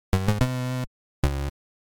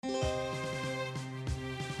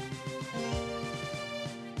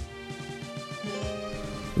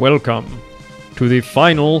welcome to the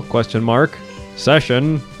final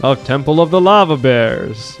session of Temple of the Lava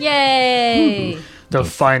Bears. Yay! The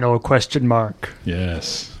final question mark.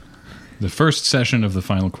 Yes. The first session of the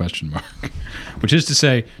final question mark. Which is to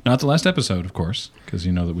say, not the last episode, of course, because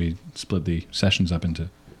you know that we split the sessions up into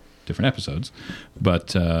different episodes. But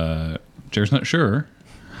Jared's not sure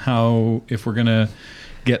if we're going to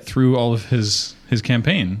get through all of his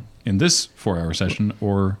campaign in this 4-hour session,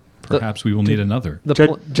 or perhaps we will need another.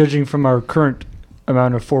 Judging from our current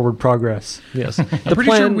amount of forward progress. Yes. I'm pretty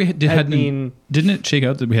sure we didn't it shake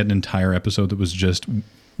out that we had an entire episode that was just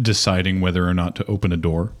deciding whether or not to open a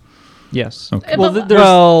door? Yes. Okay.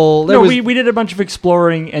 We did a bunch of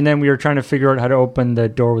exploring, and then we were trying to figure out how to open the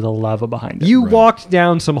door with the lava behind it. You walked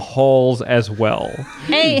down some halls as well.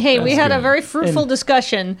 Hey, we had a very fruitful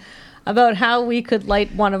discussion about how we could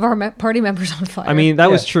light one of our party members on fire. I mean, that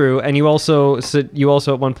was true, and you also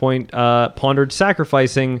at one point pondered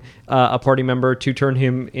sacrificing a party member to turn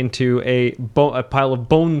him into a pile of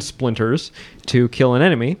bone splinters to kill an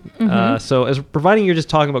enemy. Mm-hmm. So, as providing you're just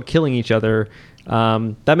talking about killing each other,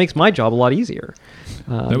 that makes my job a lot easier.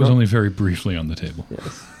 That was only very briefly on the table.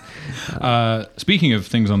 Yes. Speaking of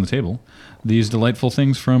things on the table, these delightful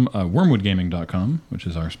things from wormwoodgaming.com, which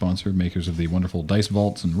is our sponsor, makers of the wonderful dice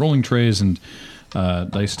vaults and rolling trays and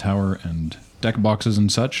dice tower and deck boxes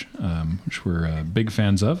and such, which we're big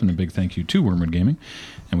fans of, and a big thank you to Wormwood Gaming.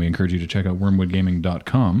 And we encourage you to check out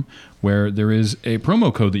wormwoodgaming.com, where there is a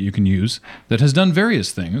promo code that you can use that has done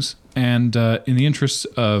various things. And in the interests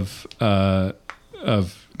of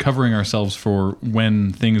covering ourselves for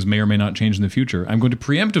when things may or may not change in the future, I'm going to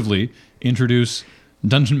preemptively introduce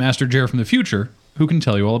Dungeon Master Jer from the future, who can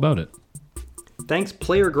tell you all about it. Thanks,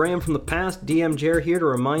 Player Graham from the past. DM Jer here to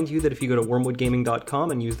remind you that if you go to wormwoodgaming.com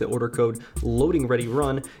and use the order code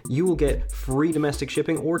LOADINGREADYRUN, you will get free domestic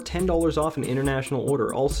shipping or $10 off an international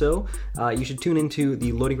order. Also, you should tune into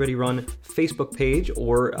the Loading Ready Run Facebook page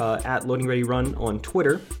or at Loading Ready Run on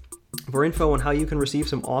Twitter for info on how you can receive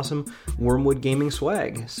some awesome Wormwood Gaming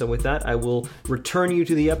swag. So with that, I will return you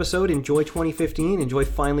to the episode. Enjoy 2015. Enjoy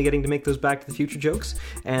finally getting to make those Back to the Future jokes.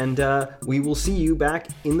 And we will see you back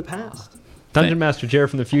in the past. Dungeon Master Jer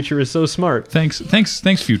from the future is so smart. Thanks,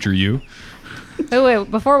 future you. Wait,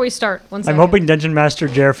 before we start, one second. I'm hoping Dungeon Master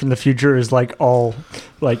Jer from the future is all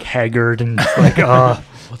haggard and like,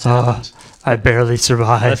 what's happened? I barely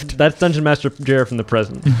survived. That's Dungeon Master Jer from the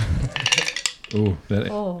present.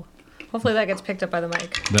 Hopefully that gets picked up by the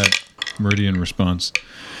mic. That meridian response.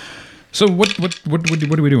 So what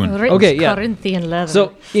are we doing? Okay, yeah. Corinthian leather.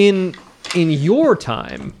 So in your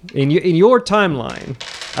time, in your timeline,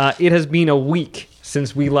 it has been a week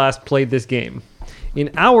since we last played this game.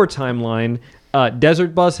 In our timeline,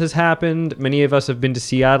 Desert Bus has happened. Many of us have been to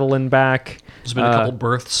Seattle and back. There's been a couple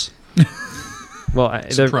births. Well,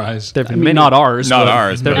 surprise. There've been many, not ours. There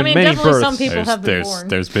have been many definitely births. some people have been born.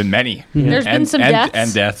 There's been many. There's been some deaths.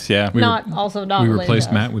 And deaths, yeah. We replaced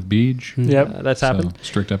deaths. Matt with Beej. Yep. That's happened. So,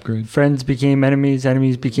 strict upgrade. Friends became enemies.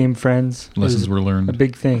 Enemies became friends. Lessons were learned. A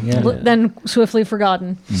big thing, yeah. Then swiftly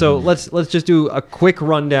forgotten. So let's just do a quick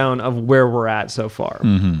rundown of where we're at so far.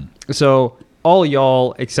 Mm-hmm. So all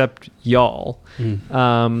y'all except y'all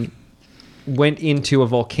went into a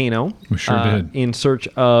volcano. We sure did. In search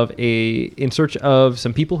of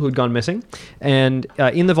some people who had gone missing, and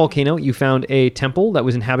in the volcano you found a temple that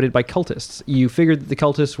was inhabited by cultists. You figured that the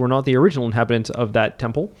cultists were not the original inhabitants of that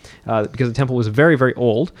temple because the temple was very, very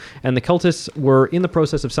old, and the cultists were in the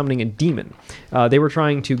process of summoning a demon. They were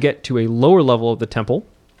trying to get to a lower level of the temple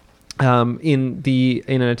in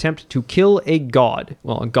an attempt to kill a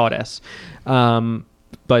goddess.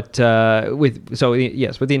 With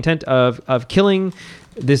the intent of killing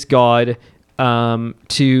this god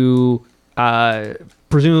to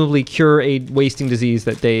presumably cure a wasting disease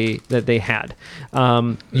that they had,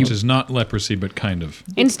 which is not leprosy, but kind of.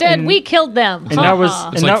 Instead, we killed them. And that was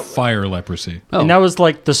it's like fire leprosy. And that was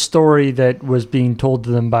like the story that was being told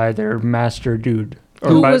to them by their master dude.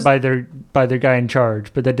 Or by their guy in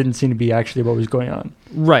charge, but that didn't seem to be actually what was going on.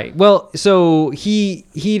 Right. Well, so he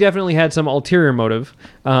definitely had some ulterior motive,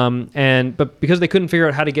 but because they couldn't figure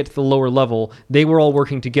out how to get to the lower level, they were all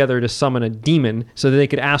working together to summon a demon so that they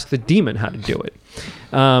could ask the demon how to do it.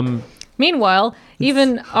 Meanwhile,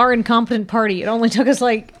 even our incompetent party, it only took us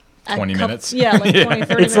 20 minutes. Yeah, 20, 30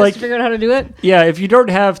 minutes to figure out how to do it. Yeah, if you don't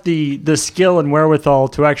have the skill and wherewithal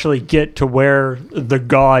to actually get to where the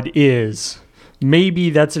god is, maybe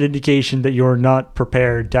that's an indication that you're not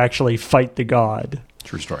prepared to actually fight the god.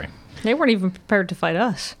 True story. They weren't even prepared to fight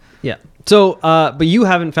us. Yeah. So, but you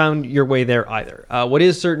haven't found your way there either. What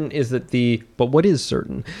is certain is that the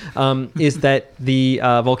volcano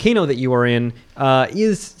that you are in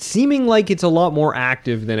is seeming like it's a lot more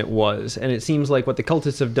active than it was, and it seems like what the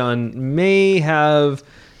cultists have done may have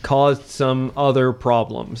caused some other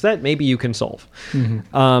problems that maybe you can solve.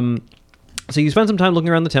 So you spent some time looking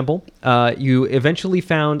around the temple. You eventually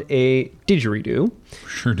found a didgeridoo.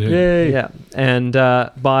 Sure did. Yay. Yeah, and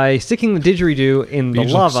by sticking the didgeridoo in the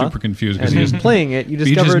Beej lava looks super confused and because he's playing it, you Beej has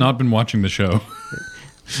discovered. not been watching the show.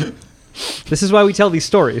 This is why we tell these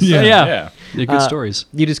stories. Yeah. Yeah. They're good stories.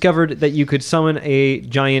 You discovered that you could summon a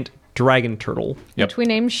giant dragon turtle. Which we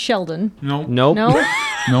named Sheldon. No. Nope. No?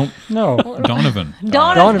 No. No. Donovan.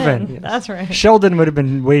 Donovan. That's right. Sheldon would have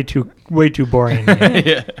been way too boring.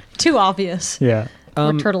 Too obvious. Yeah.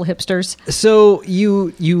 We're turtle hipsters. So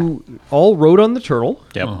you all rode on the turtle,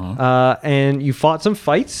 Yep. and you fought some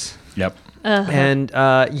fights, Yep. and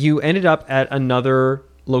you ended up at another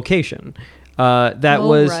location. That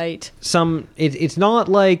was right. some. It's not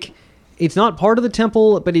like. It's not part of the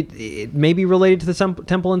temple, but it may be related to the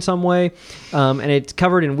temple in some way. And it's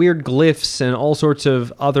covered in weird glyphs and all sorts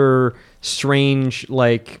of other strange,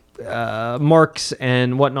 like, marks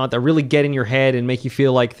and whatnot that really get in your head and make you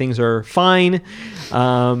feel like things are fine.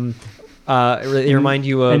 They remind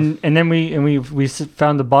you of... And then we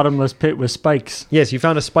found the bottomless pit with spikes. Yes, you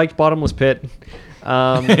found a spiked bottomless pit.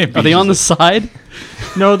 Are they on the side?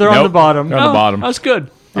 No, they're on the Nope. bottom. They're on the bottom. That's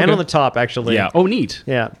good. And Okay. on the top, actually. Yeah. Oh, neat.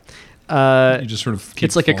 Yeah. You just sort of keep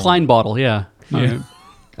It's like a falling. Klein bottle, yeah. Yeah.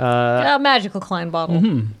 A magical Klein bottle.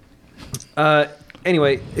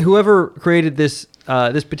 Anyway, whoever created this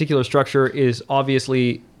this particular structure is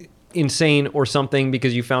obviously insane or something,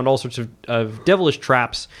 because you found all sorts of devilish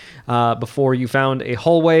traps before you found a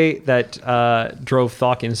hallway that drove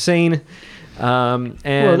Thok insane. And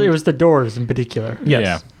Well, it was the doors in particular.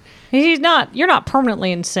 yes. You're not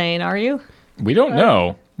permanently insane, are you? We don't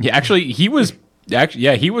know. Yeah, actually, he was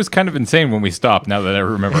kind of insane when we stopped. Now that I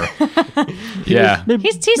remember. Yeah.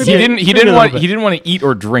 He's He didn't want to eat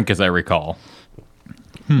or drink, as I recall.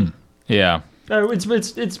 Yeah.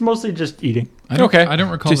 It's mostly just eating. I don't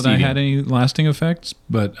recall Just that eating. I had any lasting effects,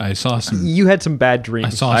 but I saw some. You had some bad dreams. I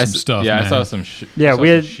saw some stuff. Yeah, man. I saw some shit. Yeah, we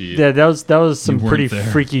had. Yeah, that was some You weren't pretty there.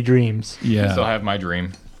 freaky dreams. Yeah. I still have my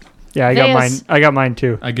dream. Yeah, I got mine. Vegas. I got mine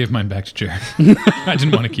too. I gave mine back to Jared. I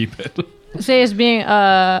didn't want to keep it. Say as being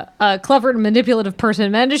a clever and manipulative person,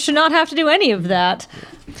 Amanda should not have to do any of that.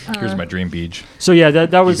 Here's my dream beach. So yeah,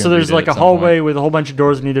 that was You so. can There's read it like at a some hallway point. with a whole bunch of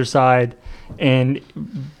doors on either side, and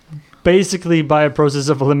basically by a process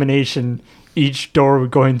of elimination, each door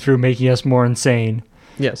going through making us more insane.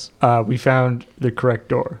 Yes. We found the correct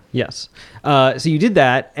door. Yes. So you did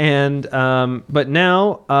that, and but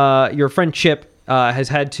now your friend Chip has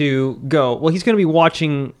had to go. Well, he's going to be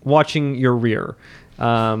watching your rear.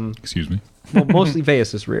 Excuse me. Well, mostly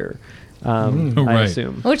Veas's rear. Oh, I right.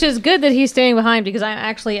 assume. Which is good that he's staying behind, because I'm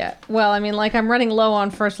actually, I'm running low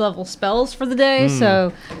on first level spells for the day.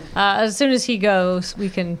 So as soon as he goes, my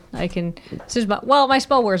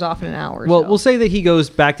spell wears off in an hour. Well, so. we'll say that he goes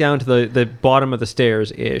back down to the bottom of the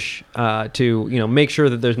stairs ish to make sure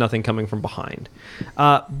that there's nothing coming from behind.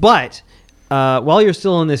 But while you're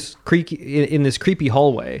still in this creepy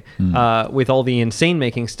hallway with all the insane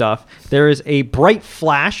making stuff, there is a bright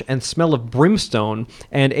flash and smell of brimstone,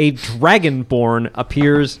 and a dragonborn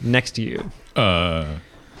appears next to you.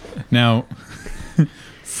 Now,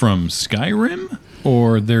 from Skyrim,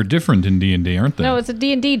 or they're different in D&D, aren't they? No, it's a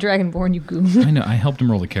D&D Dragonborn, you goon. I know. I helped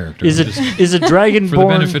him roll a character. Is I'm it just- is a dragonborn? for the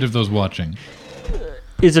benefit of those watching?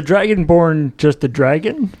 Is a dragonborn just a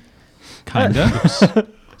dragon? Kinda.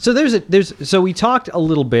 So we talked a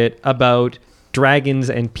little bit about dragons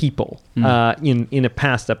and people in a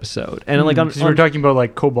past episode, and like Because we're talking about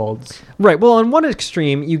like kobolds. right. Well, on one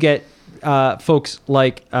extreme, you get folks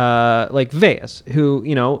like Veas,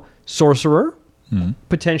 who sorcerer,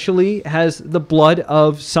 potentially has the blood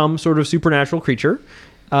of some sort of supernatural creature,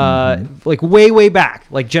 like way back,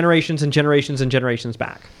 like generations and generations and generations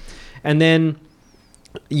back, and then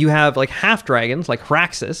you have like half dragons like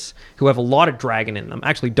Hraxus, who have a lot of dragon in them.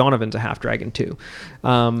 Actually, Donovan's a half dragon too.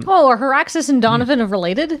 Are Heraxis and Donovan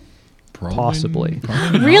related? Probably- Possibly.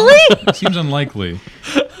 probably not. Really? Seems unlikely.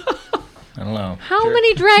 I don't know. How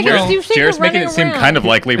many dragons do you think Jared's are making running it seem around? kind of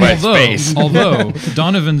likely by his face. Although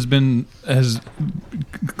Donovan's has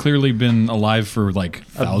clearly been alive for like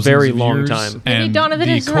thousands very of long years, time. Maybe and Donovan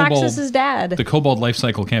the is Heraxis' dad. The kobold life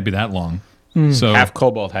cycle can't be that long. So Half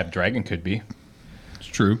kobold, half dragon could be. it's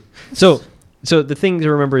true. So the thing to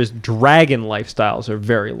remember is dragon lifestyles are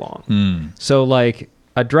very long. So like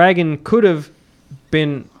a dragon could have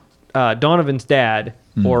been Donovan's dad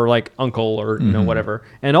or like uncle or you know whatever,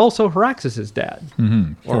 and also Haraxus's dad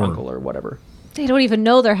or uncle or whatever. They don't even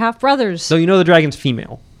know they're half brothers. So you know the dragon's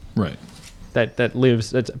female Right. that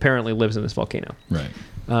apparently lives in this volcano. Right.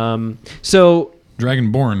 So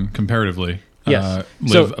Dragonborn, comparatively, Yes.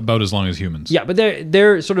 live about as long as humans. yeah, but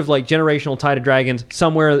they're sort of like generational tie to dragons,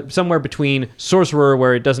 somewhere between sorcerer,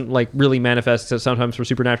 where it doesn't like really manifest sometimes for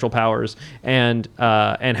supernatural powers, and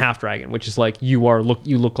half dragon, which is like you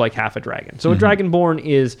look like half a dragon. So a dragonborn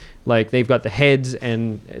is like they've got the heads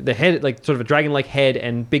and the head like sort of a dragon-like head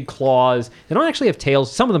and big claws. They don't actually have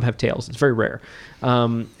tails. Some of them have tails. It's very rare. They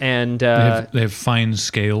have fine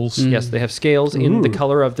scales. Yes, they have scales in the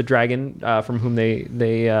color of the dragon from whom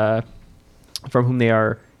they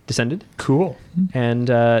are descended. Cool. And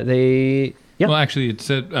they Well, actually, it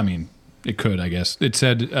said. I mean, it could. I guess it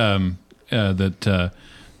said that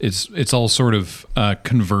it's all sort of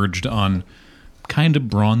converged on kind of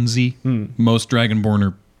bronzy. Most Dragonborn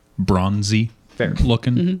are bronzy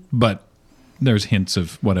looking, but there's hints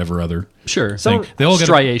of whatever other Sure. thing. They all get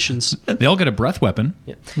striations. They all get a breath weapon.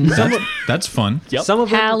 Yeah. That's fun. Yep. Some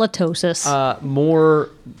of them Halitosis.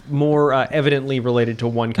 more evidently related to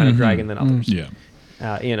one kind of dragon than others. Yeah.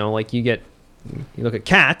 Like you look at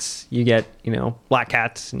cats, you get black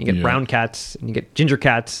cats, and you get brown cats, and you get ginger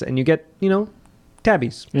cats, and you get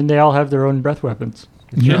tabbies. And they all have their own breath weapons.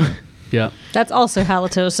 Yeah. Yeah. That's also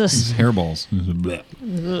halitosis. It's hairballs.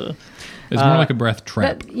 It's more like a breath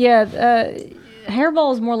trap.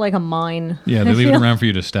 Hairball is more like a mine. Yeah, they leave it around for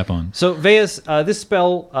you to step on. So Veus, this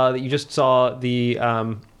spell that you just saw the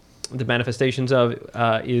manifestations of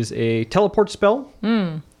is a teleport spell,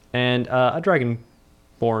 and a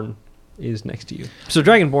Dragonborn is next to you. So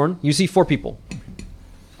Dragonborn, you see 4 people.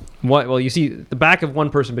 What? Well, you see the back of one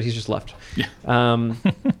person, but he's just left. Yeah.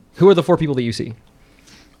 Who are the 4 people that you see?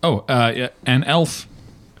 Oh, an elf.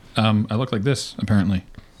 I look like this, apparently.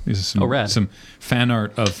 This is some fan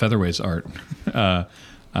art of Featherway's art. I'm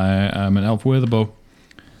an elf with a bow.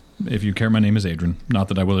 If you care, my name is Adrian. Not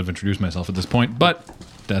that I will have introduced myself at this point, but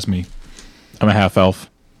that's me. I'm a half elf.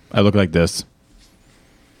 I look like this.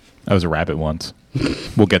 I was a rabbit once.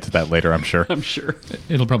 We'll get to that later, I'm sure. I'm sure.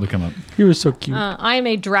 It'll probably come up. He was so cute. I am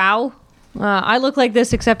a drow. I look like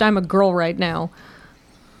this, except I'm a girl right now.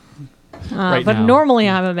 Right but now. normally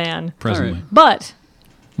I'm a man. Presently. Right. But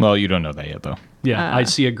Well, you don't know that yet, though. Yeah, I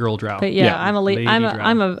see a girl drow. But yeah, I'm a lady I'm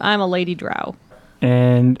drow. a lady drow.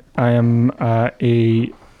 And I am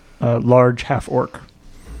a large half orc.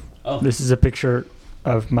 Oh. This is a picture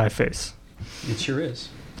of my face. It sure is.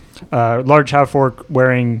 Large half orc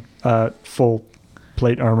wearing full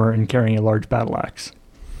plate armor and carrying a large battle axe,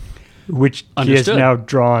 which he has Understood. now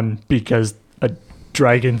drawn because a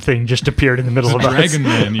dragon thing just appeared in the middle of us. Dragon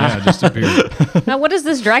Man, just appeared. Now, what does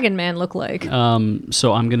this dragon man look like?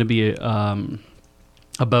 So I'm going to be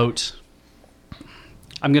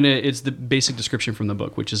it's the basic description from the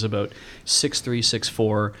book, which is about 6'3",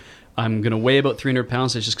 6'4". I'm going to weigh about 300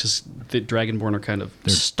 pounds. It's just because the Dragonborn are kind of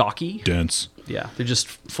stocky. Dense. Yeah, they're just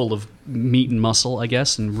full of meat and muscle, I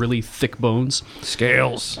guess, and really thick bones.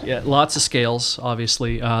 Scales. Yeah, lots of scales,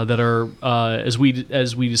 obviously, that are, as we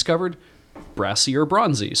discovered, brassy or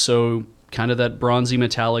bronzy. So kind of that bronzy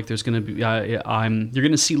metallic. There's going to be you're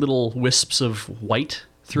going to see little wisps of white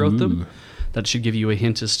throughout them. That should give you a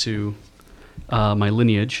hint as to my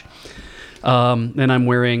lineage. And I'm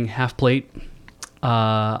wearing half plate.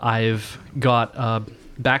 I've got a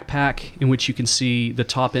backpack in which you can see the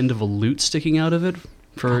top end of a lute sticking out of it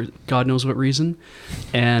for God knows what reason.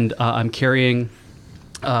 And I'm carrying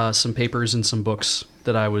some papers and some books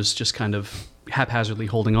that I was just kind of haphazardly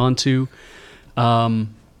holding on to. I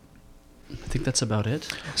think that's about it.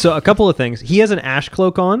 So a couple of things. He has an ash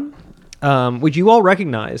cloak on, which you all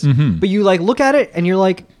recognize, but you like look at it and you're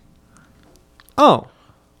like, oh,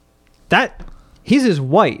 his is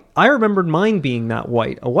white. I remembered mine being that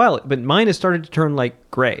white a while, but mine has started to turn like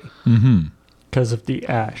gray. Because of the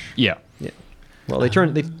ash. Yeah. Well, they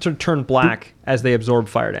sort of turn black as they absorb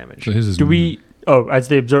fire damage. So his is as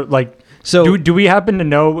they absorb, So do we happen to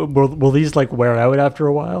know, will these like wear out after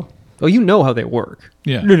a while? Oh, you know how they work.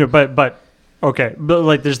 Yeah. No, but okay, but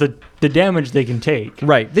like there's the damage they can take.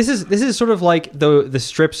 Right. This is sort of like the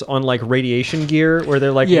strips on like radiation gear where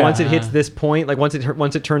they're like once it hits this point, like once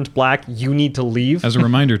it turns black, you need to leave. As a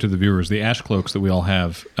reminder to the viewers, the ash cloaks that we all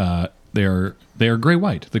have, they are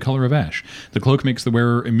gray-white, the color of ash. The cloak makes the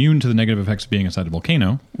wearer immune to the negative effects of being inside a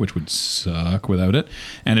volcano, which would suck without it,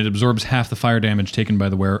 and it absorbs half the fire damage taken by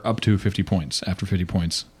the wearer up to 50 points. After 50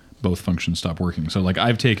 points, both functions stop working. So like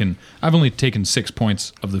I've only taken 6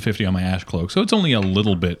 points of the 50 on my ash cloak, so it's only a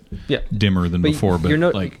little bit dimmer than before. But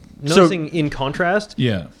noticing in contrast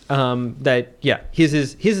Yeah. that his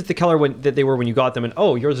is the color that they were when you got them, and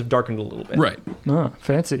yours have darkened a little bit. Right. Oh,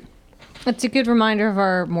 fancy. That's a good reminder of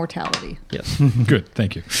our mortality. Yes. Good.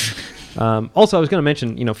 Thank you. Also, I was going to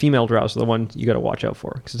mention, female drows are the one you got to watch out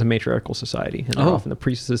for because it's a matriarchal society, and they're often the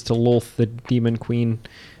priestesses to Lolth, the demon queen,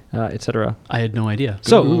 etc. I had no idea.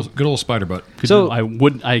 Good old spider butt.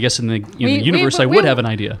 I guess in the universe I would have an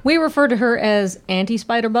idea. We refer to her as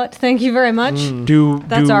anti-spider-butt. Thank you very much. That's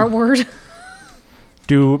do, our word.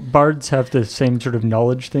 Do bards have the same sort of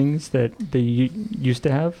knowledge things that they used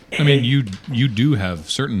to have? I mean, you do have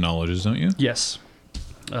certain knowledges, don't you? Yes.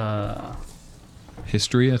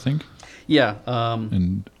 History, I think. Yeah.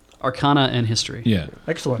 And Arcana and history. yeah.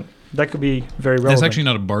 Excellent. That could be very relevant. That's actually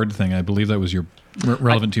not a bard thing. I believe that was your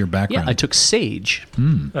relevant to your Yeah, background. I took Sage.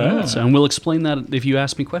 Ah. So, and we'll explain that if you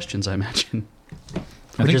ask me questions, I imagine.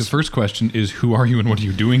 I think the first question is, who are you and what are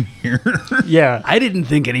you doing here? Yeah. I didn't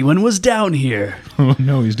think anyone was down here. Oh,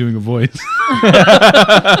 no, he's doing a voice.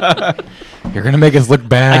 You're gonna make us look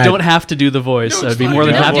bad. I don't have to do the voice. I'd be more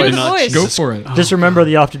than Don't happy do to the not. voice. Go for it. Just remember that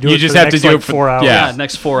you have to do You it just for the have to next, do like, it for 4 hours. yeah. Yeah,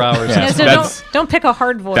 next 4 hours. Yeah. So That's- don't pick a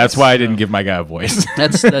hard voice. That's why I didn't give my guy a voice.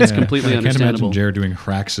 That's Yeah. completely I can't imagine understandable. Jared doing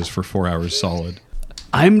Hraxus for 4 hours solid.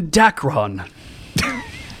 I'm Dacron.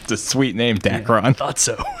 It's a sweet name, Dacron. Thought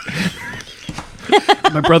so.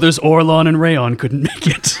 My brothers Orlon and Rayon couldn't make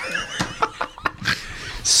it.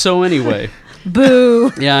 So anyway,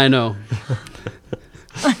 Boo. yeah, I know.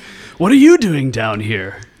 What are you doing down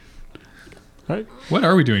here? What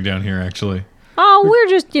are we doing down here, actually? Oh, we're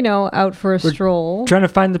just, out for a stroll. Trying to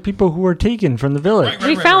find the people who were taken from the village.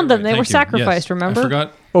 We found them. They Thank were you. sacrificed, Yes. remember? I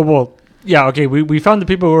forgot. Oh, well, yeah, okay. We found the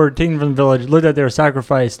people who were taken from the village, looked at they were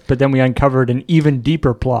sacrificed, but then we uncovered an even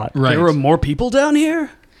deeper plot. Right. There were more people down here?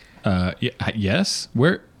 Yes.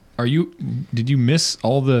 Where are you? Did you miss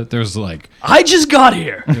all the? There's like I just got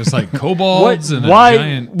here. kobolds and why? a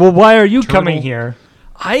giant. Well, why are you turtle. coming here?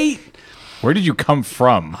 Where did you come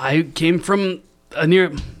from? I came from a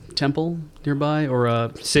near temple nearby or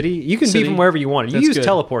a City, you can City? be from wherever you want. You That's use good.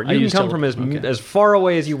 teleport. I You can use come from okay. as far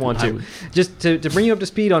away as you want to. Just to bring you up to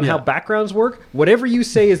speed on how backgrounds work. Whatever you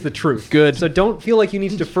say is the truth. Good. So don't feel like you need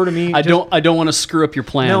to defer to me. I don't want to screw up your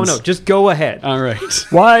plans. No. Just go ahead. All right.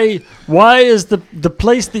 Why is the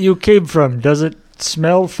place that you came from? Does it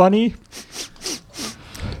smell funny?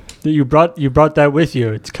 That you brought that with you.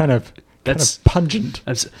 It's kind of pungent.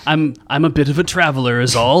 I'm a bit of a traveler,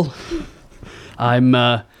 is all.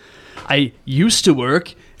 I used to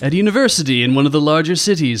work at a university in one of the larger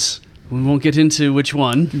cities. We won't get into which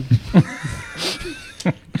one.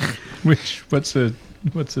 What's a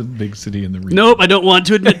big city in the region? Nope, I don't want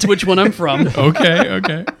to admit to which one I'm from.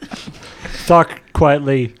 Okay. Thok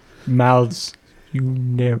quietly mouths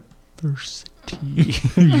university.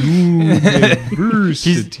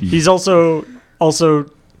 University. He's also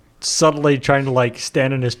subtly trying to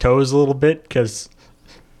stand on his toes a little bit because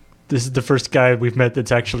this is the first guy we've met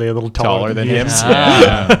that's actually a little taller Than he him. is.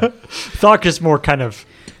 Ah. Thok is more kind of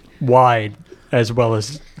wide as well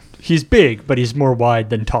as he's big, but he's more wide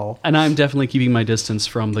than tall. And I'm definitely keeping my distance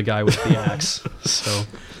from the guy with the axe. So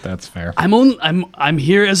That's fair. I'm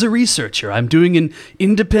here as a researcher. I'm doing an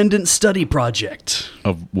independent study project.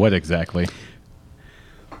 Of what exactly?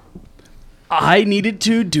 I needed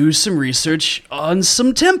to do some research on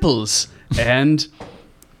some temples, and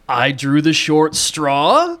I drew the short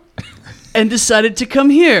straw and decided to come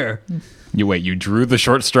here. You drew the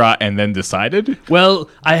short straw and then decided? Well,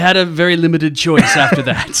 I had a very limited choice after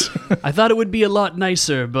that. I thought it would be a lot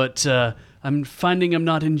nicer, but I'm finding I'm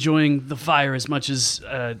not enjoying the fire as much as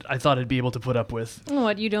I thought I'd be able to put up with.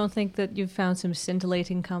 What, you don't think that you've found some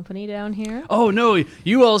scintillating company down here? Oh, no,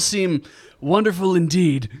 you all seem wonderful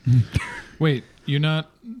indeed. Wait, you're not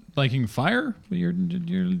liking fire? You're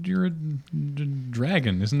a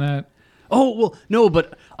dragon, isn't that? Oh, well, no,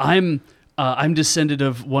 but I'm descended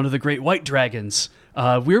of one of the great white dragons.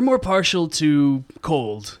 We're more partial to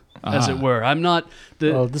cold, as it were. I'm not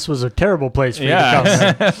the... Well, this was a terrible place for you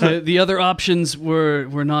to come. The other options were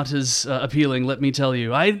not as appealing, let me tell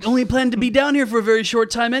you. I only planned to be down here for a very short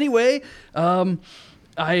time anyway.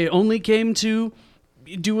 I only came to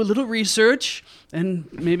do a little research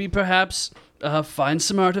and maybe perhaps find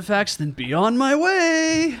some artifacts, then be on my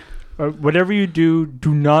way. Whatever you do,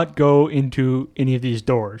 do not go into any of these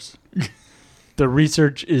doors. The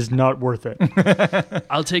research is not worth it.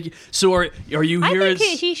 I'll take you. So are you I here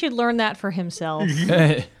think as he should learn that for himself.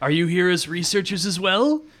 are you here as researchers as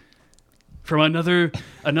well? From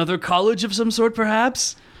another college of some sort,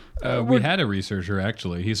 perhaps? We had a researcher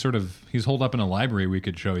actually. He's holed up in a library we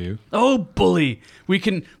could show you. Oh, bully! We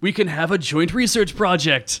can have a joint research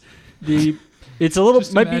project. The It's a little.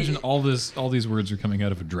 Just might imagine be. all these words are coming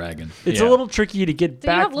out of a dragon. It's Yeah. a little tricky to get Do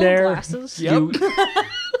you back have little there. glasses? You-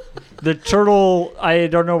 the turtle. I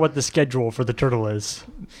don't know what the schedule for the turtle is.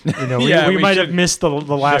 You know, Yeah, we we might have should- missed the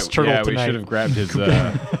last turtle yeah, tonight. we should have grabbed his.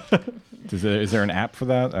 Is there an app for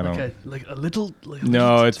that? I don't. Like a little. Like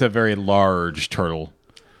No, it's a very large turtle.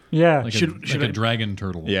 Yeah, Like Should a I- dragon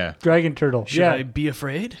turtle. Yeah. dragon turtle. Should yeah, I be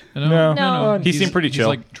afraid? No. No. He seemed pretty He's chill.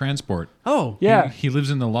 like transport. Oh. yeah, He lives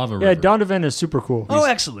in the lava yeah. river. Donovan is super cool. Oh,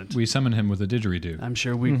 excellent. We summon him with a didgeridoo. I'm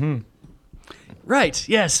sure we. Right.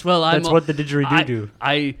 Yes. Well, That's what the didgeridoo do.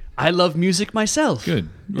 I love music myself. Good.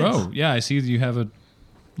 Oh, yeah. I see you have a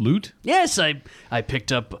lute. Yes, I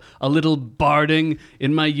picked up a little barding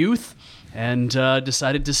in my youth, and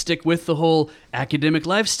decided to stick with the whole academic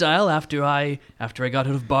lifestyle after I got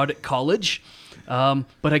out of Bardic College.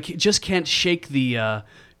 But I just can't shake the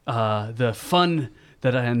fun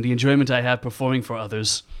and the enjoyment I have performing for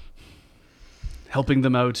others, helping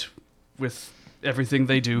them out with everything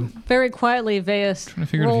they do. Very quietly, Veus Trying to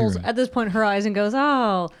figure out if rolls you're- at this point her eyes and goes,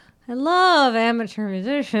 "Oh, I love amateur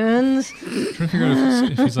musicians." Trying to figure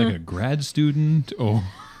out if he's like a grad student. Oh,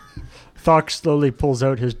 Thok slowly pulls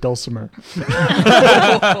out his dulcimer.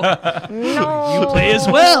 No, You play as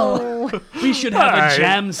well. We should have a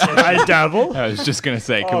jam session. I dabble. I was just gonna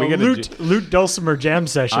say, can we get lute dulcimer jam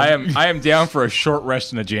session? I am down for a short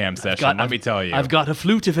rest and a jam session. Let me tell you. I've got a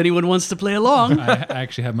flute if anyone wants to play along. I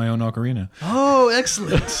actually have my own ocarina. Oh,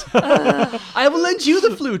 excellent. I will lend you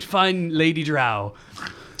the flute, fine Lady Drow.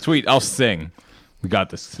 Sweet. I'll sing. We got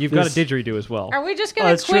this. You've got a didgeridoo as well. Are we just Oh, gonna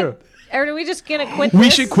that's quit? true. Are we just gonna quit? We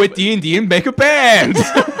this? should quit D&D and make a band.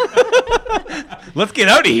 Let's get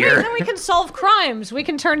out of here. Then we can solve crimes. We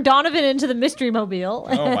can turn Donovan into the Mystery Mobile.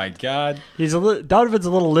 Oh my god. Donovan's a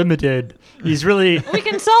little limited. He's really We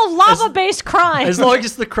can solve lava-based crimes. as long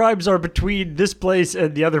as the crimes are between this place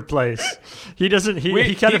and the other place. He doesn't.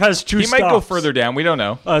 He kind of has two. He might go stops. further down. We don't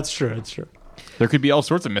know. Oh, that's true. That's true. There could be all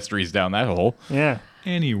sorts of mysteries down that hole. Yeah.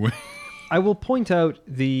 Anyway, I will point out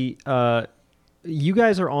the you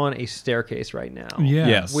guys are on a staircase right now. yeah.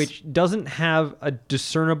 Yes. Which doesn't have a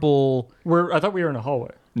discernible. I thought we were in a hallway.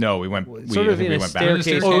 No, we went. Sort I of think in we a went back. And a staircase.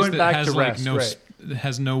 staircase Oh, we went that back has to like rest, no right.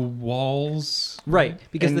 has no walls. Right,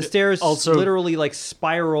 because And the stairs also- literally like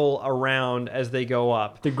spiral around as they go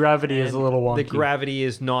up. The gravity is a And little wonky. The gravity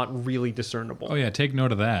is not really discernible. Oh yeah, take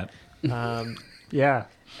note of that. Yeah.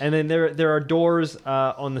 And then there are doors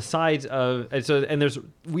on the sides of and there's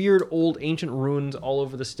weird old ancient ruins all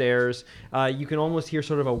over the stairs. You can almost hear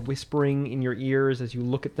sort of a whispering in your ears as you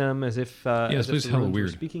look at them, as if this as place if is the hella ruins were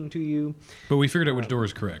weird. speaking to you. But we figured out which door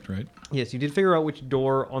is correct, right? Yes, you did figure out which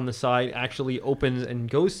door on the side actually opens and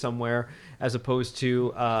goes somewhere, as opposed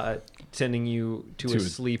to sending you to a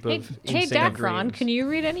sleep Hey, of hey insane Dacron, dreams. can you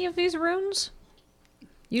read any of these runes?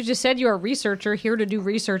 You just said you're a researcher here to do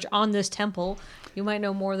research on this temple. You might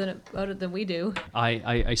know more about it than we do.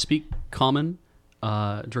 I speak Common,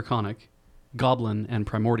 Draconic, Goblin, and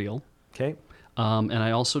Primordial. Okay. And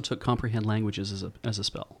I also took Comprehend Languages as a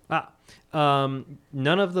spell.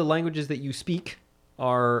 None of the languages that you speak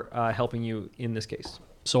are helping you in this case.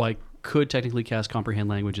 So I could technically cast Comprehend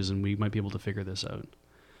Languages, and we might be able to figure this out.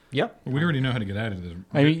 Yep. We already know how to get out of this.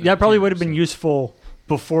 I mean, that probably would have been useful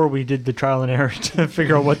before we did the trial and error to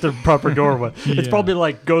figure out what the proper door was. It's Yeah. probably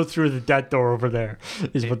like go through that door over there,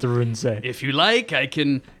 is what the runes say. If you like, I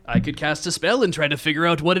could cast a spell and try to figure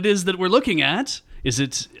out what it is that we're looking at. Is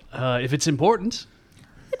it if it's important?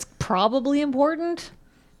 It's probably important.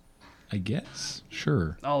 I guess.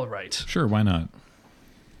 Sure. All right. Sure. Why not?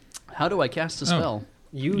 How do I cast a spell?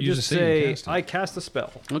 You You just just say you say, cast it. I cast a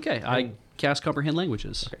spell. Okay, I cast Comprehend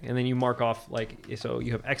Languages. And then you mark off, so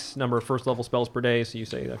you have X number of first level spells per day, so you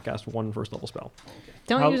say I've cast one first level spell.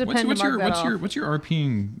 Don't use a pen to mark that off. what's your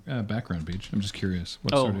RPing background, Beach? I'm just curious.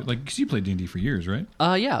 What Oh. sort of, because you played D&D for years, right?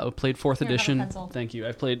 Yeah, I played 4th Here, have a edition. pencil. Thank you.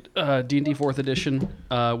 I played D&D 4th edition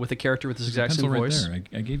with a character with this exact Pencil same right voice. there.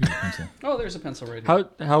 I gave you a pencil. Oh, there's a pencil right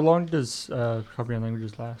here. How long does Comprehend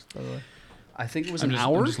Languages last, by the way? I think it was I'm an just,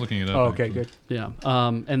 hour. I'm just looking it up. Oh, okay, actually. good. Yeah.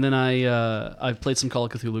 And then I've played some Call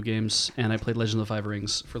of Cthulhu games, and I played Legend of the Five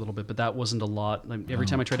Rings for a little bit, but that wasn't a lot. Like, every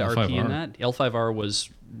time I tried to RP in L5R. that, L5R was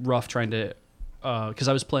rough trying to, because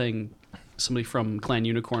I was playing somebody from Clan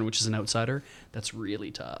Unicorn, which is an outsider. That's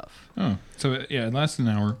really tough. Oh, so yeah, it lasts an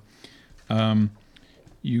hour.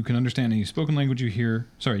 You can understand any spoken language you hear.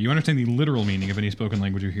 Sorry, you understand the literal meaning of any spoken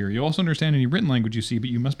language you hear. You also understand any written language you see, but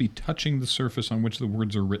you must be touching the surface on which the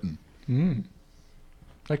words are written.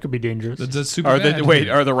 That could be dangerous. That's super Are bad.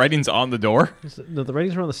 are the writings on the door? The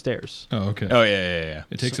writings are on the stairs. Oh, okay. Oh yeah.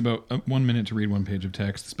 It takes about 1 minute to read one page of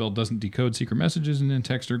text. The spell doesn't decode secret messages in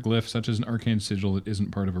text or glyph, such as an arcane sigil that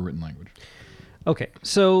isn't part of a written language. Okay,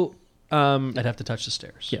 so I'd have to touch the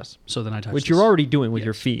stairs. Yes. So then I touch which the you're s- already doing with yes.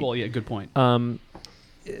 your feet. Well, yeah, good point.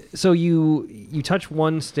 So you touch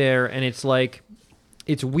one stair, and it's like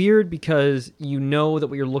it's weird because you know that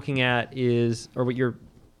what you're looking at is, or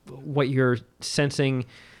what you're sensing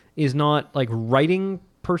is not like writing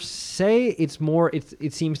per se. It's more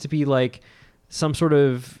it seems to be like some sort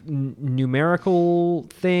of numerical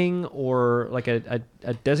thing or like a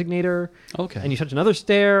designator. Okay. And you touch another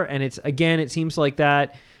stair, and it seems like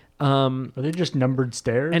that. Are they just numbered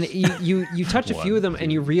stairs? And you touch a few of them,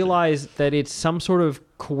 and you realize that it's some sort of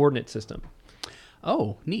coordinate system.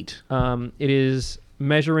 Oh, neat. It is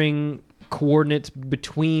measuring coordinates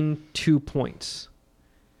between 2 points.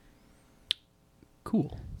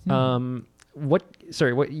 Cool. What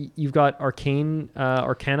you've got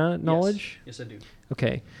arcana knowledge? Yes, I do.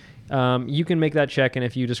 Okay. You can make that check, and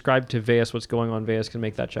if you describe to Veas what's going on, Veas can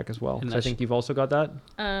make that check as well. And So I that's- think you've also got that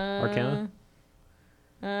arcana.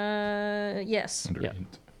 Yes. Yeah.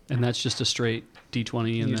 And that's just a straight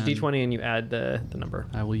D20. You And use then D20 and you add the number.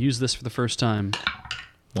 I will use this for the first time.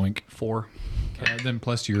 Boink. 4. Then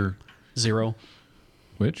plus your 0.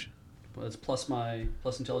 which? Well, it's plus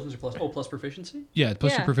intelligence or plus proficiency? Yeah,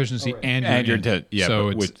 plus Yeah. your proficiency Oh, right. and your int. yeah, so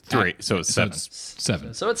but with 3, so it's 7. It's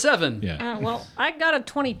 7. So it's 7. Yeah. Well, I got a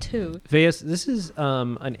 22. Veas, this is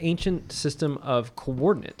an ancient system of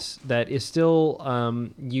coordinates that is still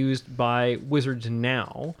used by wizards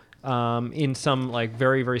now in some like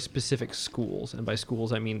very, very specific schools. And by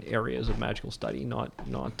schools, I mean areas of magical study, not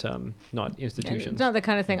It's institutions. not the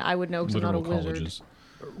kind of thing I would know because I'm not a Literal wizard. colleges.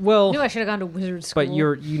 Well, I knew I should have gone to wizard school. but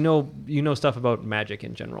you know stuff about magic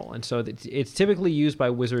in general, and so it's typically used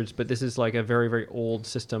by wizards. But this is like a very, very old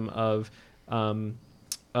system of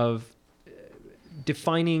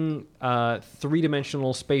defining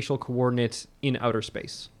three-dimensional spatial coordinates in outer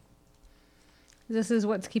space. This is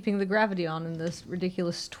what's keeping the gravity on in this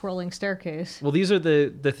ridiculous twirling staircase. Well, these are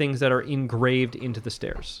the things that are engraved into the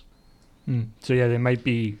stairs. So yeah, they might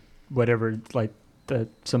be whatever, like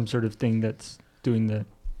some sort of thing that's doing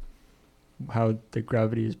how the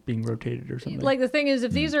gravity is being rotated or something. Like the thing is,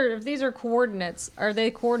 if these are coordinates, are they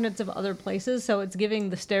coordinates of other places? So it's giving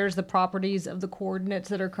the stairs the properties of the coordinates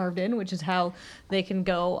that are carved in, which is how they can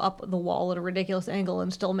go up the wall at a ridiculous angle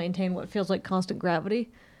and still maintain what feels like constant gravity.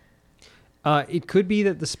 It could be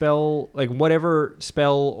that the spell, like whatever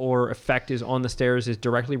spell or effect is on the stairs, is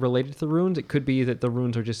directly related to the runes. It could be that the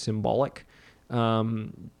runes are just symbolic.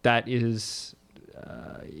 That is,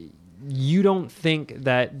 you don't think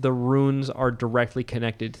that the runes are directly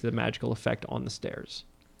connected to the magical effect on the stairs.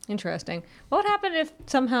 Interesting. What would happen if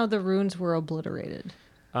somehow the runes were obliterated?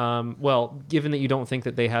 Well, given that you don't think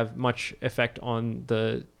that they have much effect on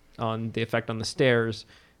the effect on the stairs,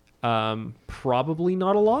 probably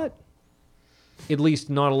not a lot. At least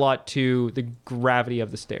not a lot to the gravity of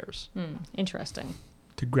the stairs. Interesting.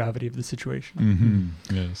 to gravity of the situation.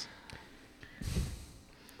 Mm-hmm. Yes.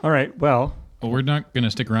 All right. Well, Well, we're not going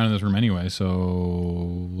to stick around in this room anyway, so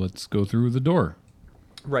let's go through the door.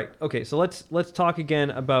 Right. Okay. So let's talk again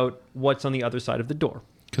about what's on the other side of the door.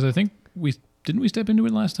 Because I think we step into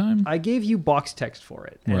it last time. I gave you box text for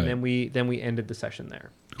it, and Right. then we ended the session there.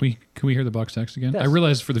 Can we hear the box text again? Yes. I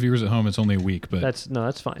realize for the viewers at home it's only a week, but That's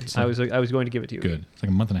fine. So- I was going to give it to you. good. It's like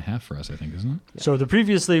a month and a half for us, I think, isn't it? so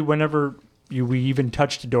whenever we even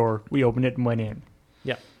touched the door, we opened it and went in.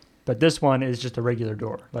 Yeah. But this one is just a regular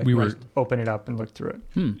door. Like We we were- open it up and look through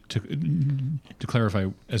it. To clarify,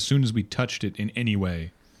 as soon as we touched it in any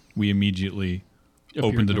way, we immediately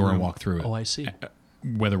opened the door and walked through it. Oh, I see.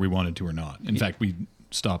 Whether we wanted to or not. In fact, we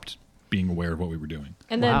stopped being aware of what we were doing.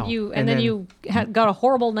 And Wow. then you And then- you got a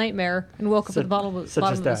horrible nightmare and woke up Such- at the bottom such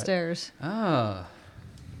of as the that. stairs. Ah.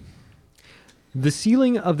 The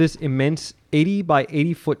ceiling of this immense 80 by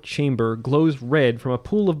 80 foot chamber glows red from a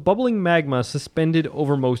pool of bubbling magma suspended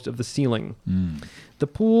over most of the ceiling. The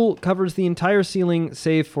pool covers the entire ceiling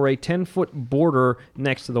save for a 10-foot border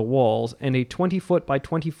next to the walls and a 20-foot by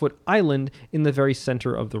 20-foot island in the very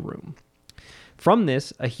center of the room. From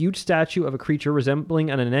this, a huge statue of a creature resembling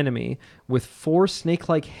an anemone with 4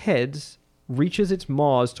 snake-like heads reaches its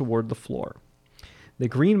maws toward the floor. The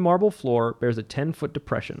green marble floor bears a 10-foot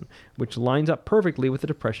depression, which lines up perfectly with the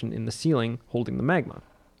depression in the ceiling holding the magma.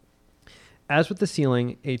 As with the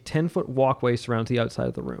ceiling, a 10-foot walkway surrounds the outside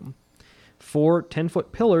of the room. 4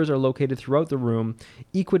 10-foot pillars are located throughout the room,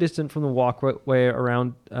 equidistant from the walkway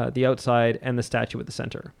around the outside and the statue at the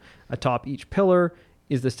center. Atop each pillar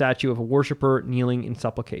is the statue of a worshipper kneeling in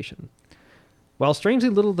supplication. While strangely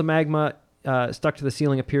little of the magma stuck to the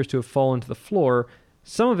ceiling appears to have fallen to the floor,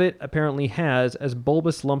 some of it apparently has, as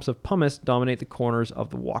bulbous lumps of pumice dominate the corners of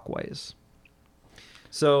the walkways.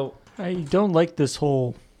 So, I don't like this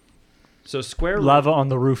whole So square room, lava on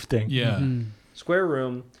the roof thing. Yeah, square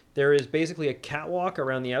room. There is basically a catwalk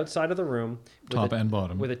around the outside of the room, top and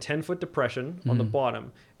bottom. with a 10-foot depression on the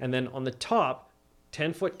bottom, and then on the top,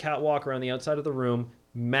 10-foot catwalk around the outside of the room,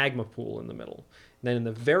 magma pool in the middle. And then in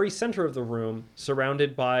the very center of the room,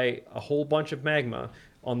 surrounded by a whole bunch of magma,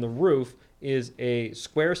 on the roof is a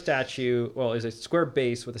square statue. Well, is a square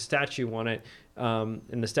base with a statue on it, and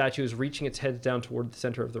the statue is reaching its head down toward the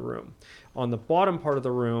center of the room. On the bottom part of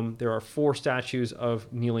the room, there are 4 statues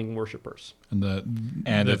of kneeling worshippers. And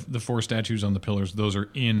the 4 statues on the pillars, those are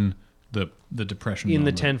in the depression. In on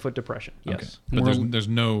the 10-foot depression, yes. Okay. But there's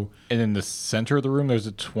no... And in the center of the room, there's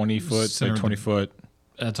a 20-foot, Center like of the- 20-foot.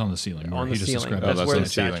 That's on the ceiling. On the he just ceiling. described That's it. where on the the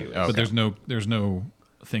ceiling. statue is. Oh, But okay. there's no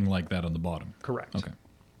thing like that on the bottom. Correct. Okay.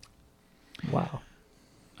 Wow.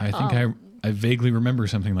 I think I vaguely remember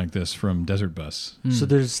something like this from Desert Bus. So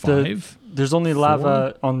there's 5? there's only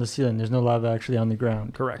lava on the ceiling. There's no lava actually on the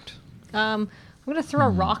ground. Correct. I'm gonna throw a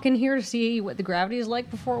rock in here to see what the gravity is like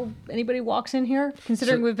before anybody walks in here.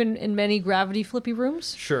 Considering we've been in many gravity flippy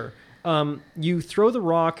rooms. Sure. You throw the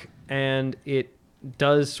rock, and it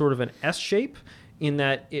does sort of an S shape in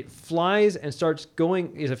that it flies and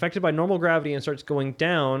is affected by normal gravity and starts going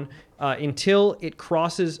down until it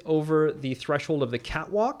crosses over the threshold of the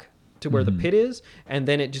catwalk to where the pit is, and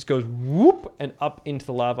then it just goes whoop and up into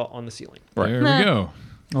the lava on the ceiling. Right. There we go.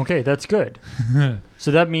 Okay, that's good. So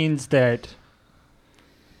that means it's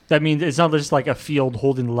not just like a field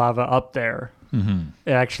holding the lava up there. Mm-hmm.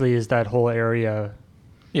 It actually is that whole area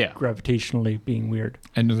Yeah. gravitationally being weird.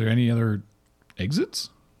 And are there any other exits?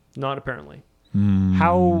 Not apparently.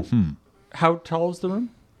 How tall is the room?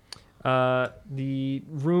 The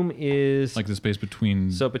room is Like the space between...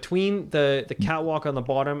 so between the catwalk on the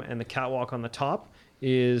bottom and the catwalk on the top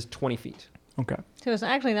is 20 feet. Okay. So it's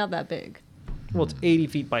actually not that big. Well, it's 80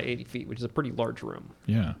 feet by 80 feet, which is a pretty large room.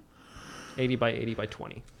 Yeah. 80 by 80 by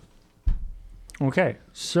 20. Okay.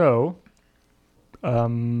 So,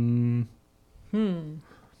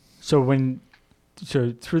 so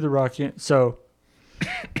through the rock, so,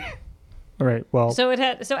 all right. Well, So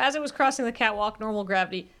as it was crossing the catwalk, normal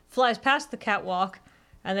gravity flies past the catwalk,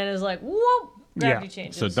 and then is like whoop, gravity Yeah.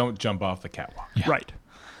 changes. So don't jump off the catwalk. right.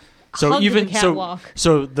 So Hug the even catwalk.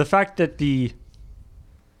 so the fact that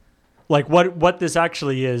what this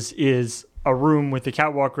actually is a room with the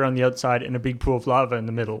catwalk around the outside and a big pool of lava in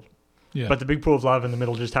the middle. Yeah. But the big pool of lava in the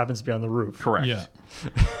middle just happens to be on the roof. Correct. Yeah.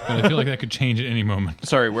 But I feel like that could change at any moment.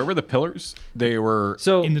 Sorry, where were the pillars? They were.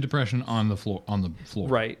 So In the depression on the floor.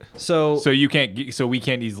 right. So So you can't. So we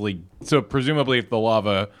can't easily. So presumably, if the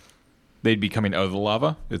lava, they'd be coming out of the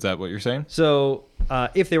lava. Is that what you're saying? So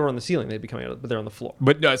if they were on the ceiling, they'd be coming out, but they're on the floor.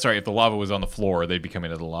 But no, sorry. If the lava was on the floor, they'd be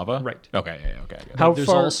coming out of the lava. Right. Okay. Yeah. Okay. I get it. How there's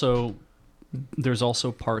far? there's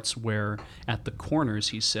also parts where at the corners,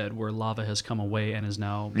 he said, where lava has come away and is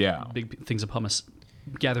now big things of pumice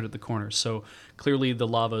gathered at the corners. So clearly the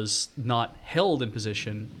lava's not held in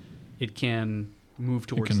position. It can move It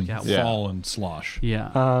towards can the catwalk. fall and slosh.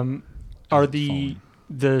 Yeah. Are the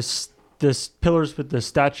pillars with the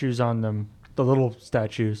statues on them, the little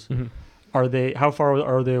statues, how far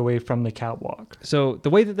are they away from the catwalk? So the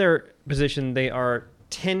way that they're positioned, they are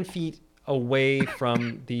 10 feet away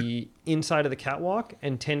from the inside of the catwalk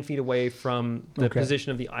and 10 feet away from the Okay.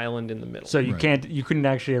 position of the island in the middle. So you Right. you couldn't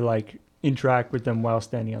actually like interact with them while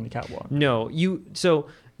standing on the catwalk. No, you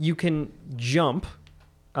can jump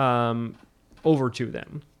over to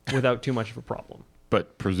them without too much of a problem.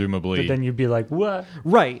 But presumably, But then you'd be like, what?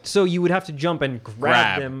 Right. So you would have to jump and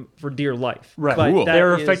grab them for dear life. Right. But Cool. that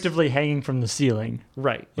They're is- effectively hanging from the ceiling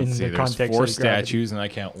right. in let's see, the there's context 4 of the gravity. statues, and I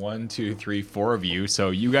count 1, 2, 3, 4 of you. So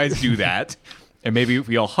you guys do that, and maybe if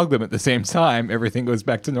we all hug them at the same time, everything goes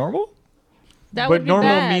back to normal. That But would be normal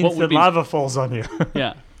bad. means What would that be- lava falls on you.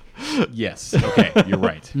 yeah. Yes. Okay. You're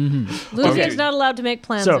right. Lucian's Okay. not allowed to make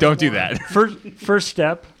plans. So- Don't do anymore. that. First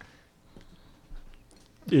step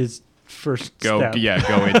is first Go. step. Yeah.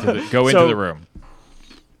 Go into the So- into the room.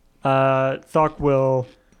 Thok will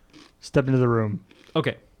step into the room.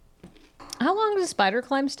 Okay. How long does spider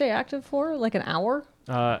climb stay active for? Like an hour?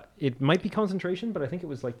 It might be concentration, but I think it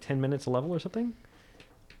was like 10 minutes a level or something.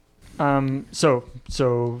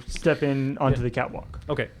 So step in onto Yeah. the catwalk.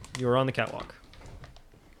 Okay. You're on the catwalk.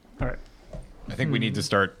 All right. I think we need to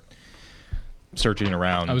start searching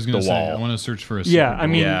around I was the going to say, I wall. want to search for a Yeah, secret I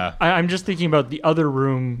mean, door. Yeah. I'm just thinking about the other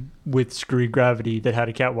room with screwy gravity that had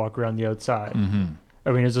a catwalk around the outside. Mm-hmm.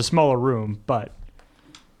 I mean, it's a smaller room, but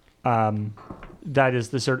that is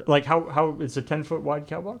the sort of, like, how it's a 10-foot wide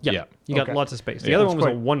catwalk? Yeah. You got Okay. lots of space. The Yeah. other That's one was a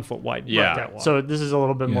quite- 1 foot wide Yeah. catwalk. So this is a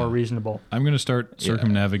little bit more Yeah. reasonable. I'm going to start Yeah.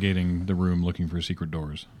 circumnavigating the room looking for secret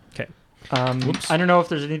doors. okay. Whoops. I don't know if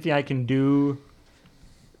there's anything I can do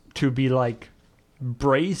to be like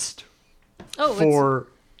braced Oh, for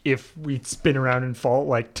if we spin around and fall,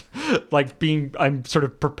 like I'm sort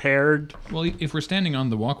of prepared. Well, if we're standing on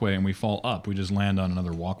the walkway and we fall up, we just land on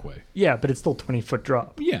another walkway. Yeah, but it's still 20-foot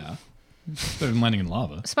drop. Yeah. Better than landing in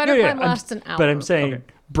lava. Spider Yeah, climb lasts an hour. But I'm saying Okay.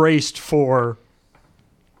 braced for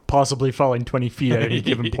possibly falling 20 feet at any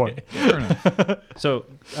given point. Fair enough. So,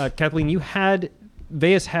 Kathleen,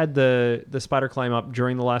 Veus had the spider climb up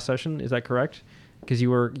during the last session. Is that correct? Because you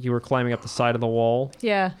were climbing up the side of the wall.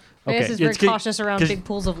 Yeah. Okay. Veus is very It's good- cautious around 'cause- big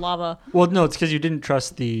pools of lava. Well, no, it's because you didn't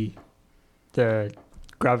trust the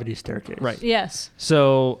gravity staircase. Right. Yes.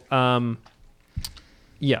 So,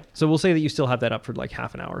 yeah. So we'll say that you still have that up for like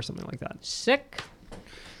half an hour or something like that. Sick.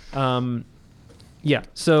 Yeah.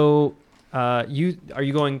 So, are you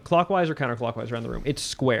going clockwise or counterclockwise around the room? It's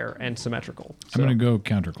square and symmetrical. I'm going to go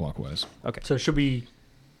counterclockwise. Okay. So should we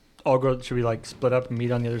all go? Should we like split up and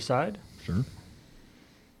meet on the other side? Sure.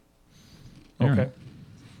 All Okay. right.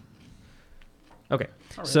 Okay.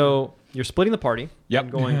 So you're splitting the party. Yep.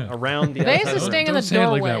 And going around the Veus other is side. staying in Don't the say it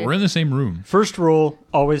like doorway. that. We're in the same room. First rule: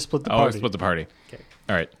 always split the Oh, party. split the party. Okay.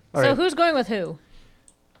 All right. All So right. who's going with who?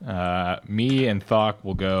 Me and Thok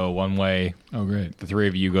will go one way. Oh, great. The three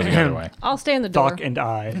of you go the other way. I'll stay in the door. Doc and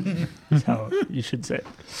I is how you should say it.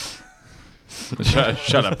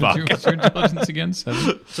 Shut up, Thok. What's your intelligence again?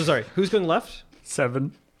 7? So sorry. Who's going left?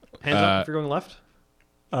 7. Hands up if you're going left.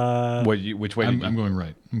 Which way? I'm going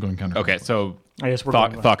right. I'm going counterclockwise. Okay, so I guess we're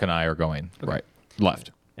going left. Thok and I are going right, left.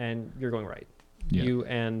 And you're going right. Yeah. You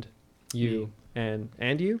and you and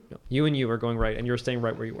you. No, you and you are going right, and you're staying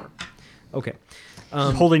right where you were. Okay.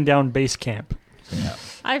 holding down base camp. Yeah.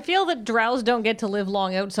 I feel that drows don't get to live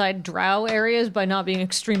long outside drow areas by not being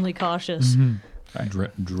extremely cautious.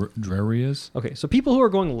 Drarias? Okay, so people who are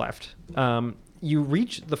going left, you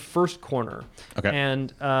reach the first corner. Okay.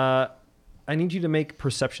 And I need you to make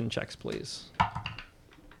perception checks, please.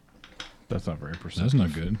 That's not very That's precise.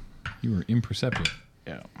 not good. You were imperceptive.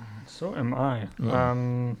 Yeah. So am I.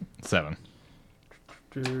 7.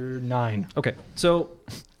 9. Okay, so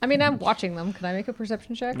I mean, I'm watching them. Can I make a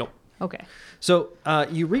perception check? Nope. Okay. So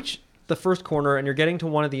you reach the first corner, and you're getting to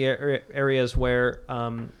one of the areas where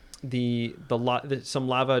some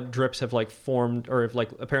lava drips have like formed, or have like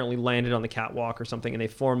apparently landed on the catwalk or something, and they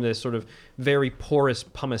form this sort of very porous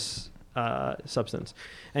pumice substance.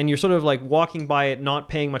 And you're sort of like walking by it, not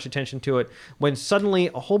paying much attention to it, when suddenly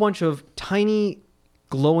a whole bunch of tiny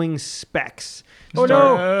glowing specks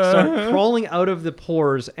start crawling out of the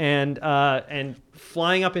pores and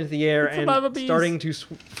flying up into the air It's the lava and bees. starting to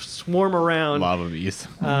swarm around. Lava bees.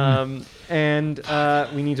 And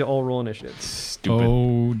we need to all roll initiative. Stupid,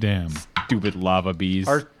 Oh, damn. stupid lava bees.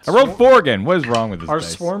 Are I rolled 4 again. What is wrong with this Are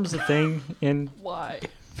dice? swarms a thing in Why?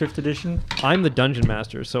 5th edition? I'm the dungeon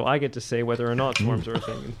master, so I get to say whether or not swarms are a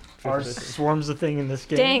thing. in fifth Are edition. swarms a thing in this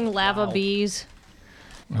game? Dang lava bees.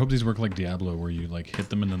 I hope these work like Diablo, where you like hit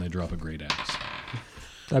them and then they drop a great axe.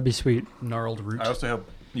 That'd be sweet. Gnarled root. I also hope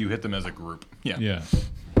you hit them as a group. Yeah. Yeah.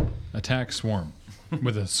 Attack swarm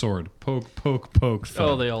with a sword. Poke, poke, poke. Thud.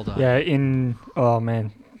 Oh, they all die. Yeah, in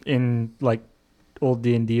like old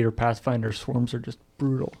D&D or Pathfinder, swarms are just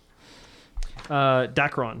brutal.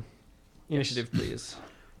 Dacron, initiative, please.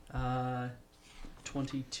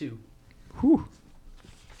 22. Whew.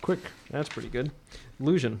 Quick. That's pretty good.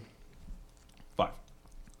 Illusion, 5.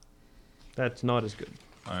 that's not as good.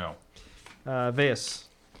 I know. Veus,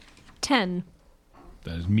 10.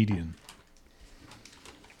 That is median.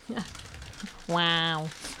 Wow.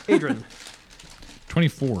 Adrian,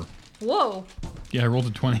 24. Whoa. Yeah, I rolled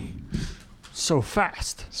a 20. So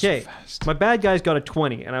fast. okay, my bad guys got a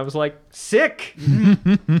 20, and I was like, sick! You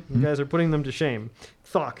guys are putting them to shame.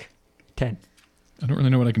 Thok, 10. I don't really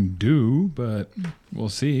know what I can do, but we'll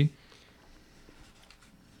see.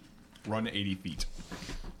 Run 80 feet.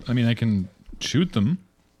 I mean, I can shoot them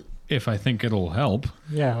if I think it'll help.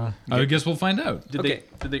 Yeah. I guess we'll find out. Okay.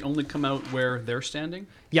 Did they only come out where they're standing?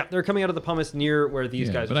 yeah, they're coming out of the pumice near where these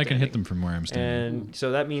Yeah, guys but are I can hit standing. them from where I'm standing. And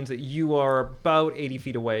so that means that you are about 80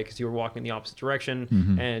 feet away because you were walking in the opposite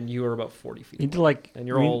direction, and you are about 40 feet. You need to like. And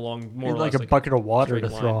you're all along more or like less a bucket of water straight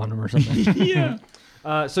to throw line. on them or something. Yeah.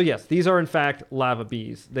 So yes, these are in fact lava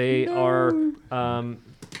bees. They are.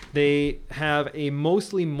 They have a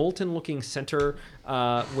mostly molten-looking center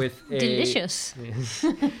with a Delicious.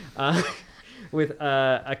 with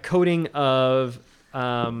a coating of sort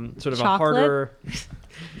of a Chocolate? harder.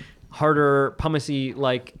 harder, pumicey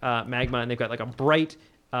like magma, and they've got like a bright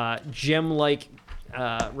gem-like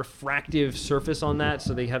refractive surface on that,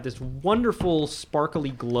 so they have this wonderful sparkly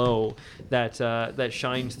glow that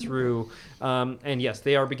shines through. And yes,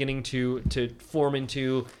 they are beginning to form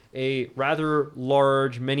into a rather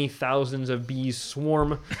large, many thousands of bees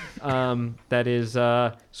swarm that is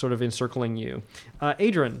sort of encircling you.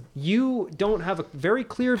 Adrian, you don't have a very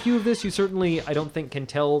clear view of this. You certainly, I don't think, can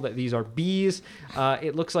tell that these are bees.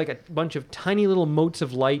 It looks like a bunch of tiny little motes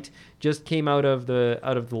of light just came out of the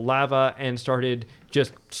lava and started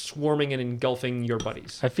just swarming and engulfing your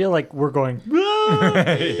buddies. I feel like we're going.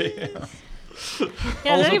 Yeah, is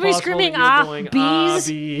Also anybody possible screaming, that you're going, bees?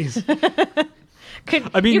 bees.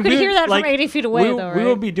 You could hear that from 80 feet away, though, right? We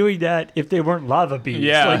would be doing that if they weren't lava bees.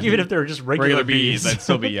 Yeah. Like, even if they were just regular bees. I'd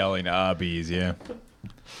still be yelling, bees, yeah.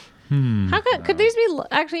 How could these be?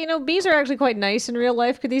 Actually, bees are actually quite nice in real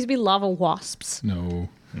life. Could these be lava wasps? No,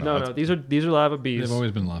 No, these are lava bees. they've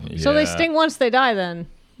always been lava bees. So they Yeah. sting once, they die. Then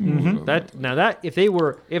That if they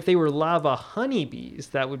were lava honeybees,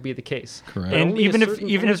 that would be the case. Correct. And Only a even if certain-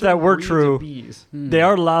 even only if that certain were breeds of true, bees. they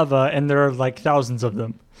are lava, and there are like thousands of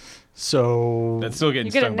them. So That's still getting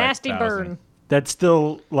you get a stung by nasty 1,000. burn. that's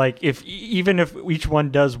still like even if each one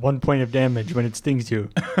does 1 point of damage when it stings you,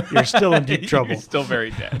 you're still in deep trouble. You're still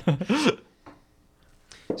very dead.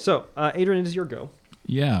 So, Adrian, it is your go.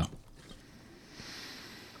 Yeah.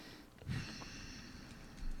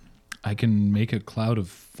 I can make a cloud of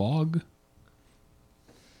fog.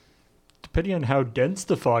 Depending on how dense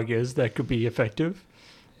the fog is, that could be effective.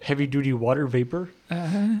 Heavy duty water vapor.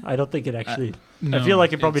 I don't think it actually. I feel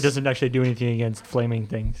like it probably it's- doesn't actually do anything against flaming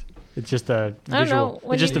things. It's just a I don't know, visual.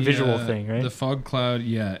 when It's just you- a visual thing, right? The fog cloud,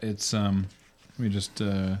 yeah, it's let me just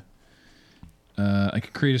I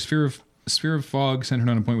could create a sphere of fog centered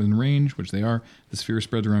on a point within range, which they are. The sphere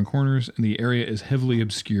spreads around corners, and the area is heavily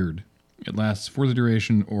obscured. It lasts for the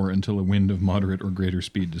duration or until a wind of moderate or greater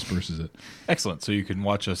speed disperses it. Excellent. So you can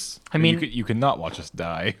watch us. I mean- you can not watch us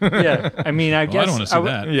die. Yeah, I mean, I Well, guess I don't want to see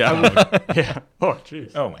that. Yeah. Yeah. Oh,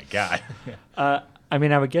 jeez. Oh my god. I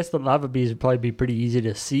mean, I would guess the lava bees would probably be pretty easy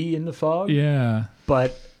to see in the fog, Yeah.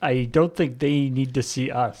 but I don't think they need to see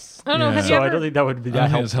us. I don't know. Yeah. Have you So ever? I don't think that would be that That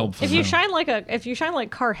helpful. is helpful. If you though. shine like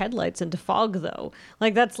car headlights into fog, though,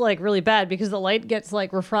 like that's like really bad because the light gets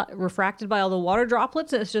like refracted by all the water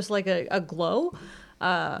droplets. And it's just like a glow.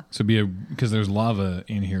 So because there's lava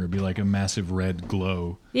in here, it'd be like a massive red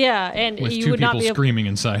glow Yeah, and with you two would not people be able. screaming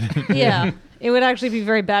inside it. Yeah, it would actually be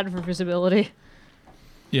very bad for visibility.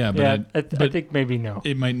 Yeah, but, Yeah, I but think maybe no.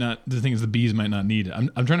 it might not. The thing is, the bees might not need it. I'm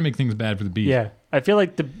trying to make things bad for the bees. Yeah, I feel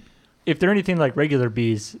like if they're anything like regular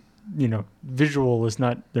bees, visual is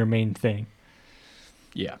not their main thing.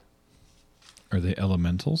 Yeah. Are they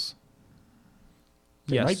elementals?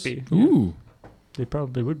 They Yes. might be. Ooh. They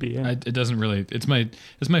probably would be. Yeah. It doesn't really. It's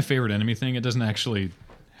my favorite enemy thing. It doesn't actually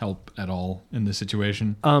help at all in this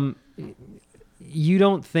situation. You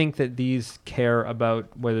don't think that these care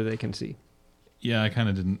about whether they can see? Yeah, I kind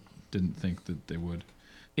of didn't think that they would.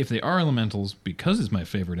 If they are elementals, because it's my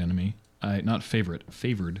favorite enemy,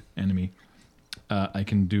 favored enemy, I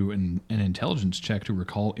can do an intelligence check to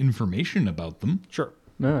recall information about them. Sure.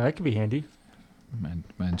 No, that could be handy.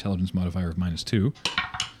 My intelligence modifier of -2.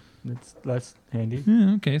 That's handy.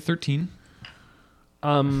 Yeah, okay, 13.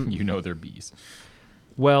 You know they're bees.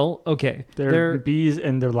 Well, okay. They're bees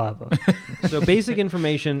and they're lava. So basic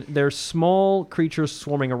information, they're small creatures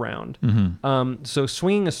swarming around. So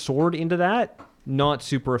swinging a sword into that, not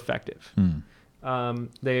super effective.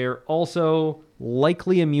 They're also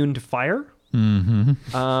likely immune to fire.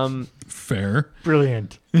 Fair.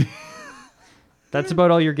 Brilliant. That's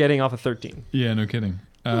about all you're getting off of 13. Yeah, no kidding.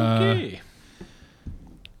 Okay.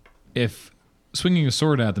 If swinging a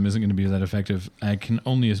sword at them isn't going to be that effective, I can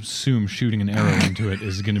only assume shooting an arrow into it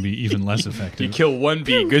is going to be even less effective. You kill one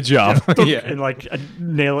bee. Good job. Yeah. And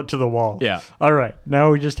nail it to the wall. Yeah. All right.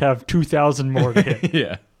 Now we just have 2,000 more to hit.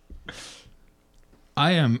 Yeah.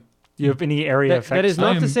 I am. Do you have any area effects? That is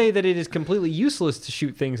not I to am- say that it is completely useless to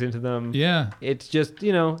shoot things into them. Yeah. It's just,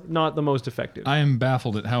 not the most effective. I am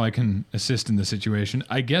baffled at how I can assist in this situation.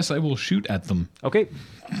 I guess I will shoot at them. Okay.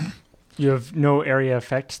 You have no area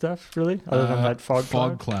effect stuff, really? Other than that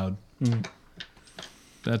fog cloud.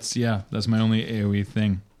 That's my only AoE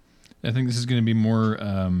thing. I think this is going to be more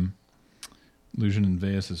Lucian and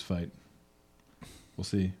Veus's fight. We'll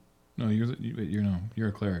see. No, you're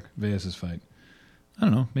a cleric. Veus's fight. I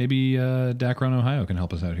don't know. Maybe Dacron, Ohio can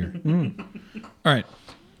help us out here. All right.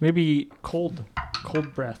 Maybe cold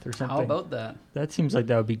breath or something. How about that? That seems like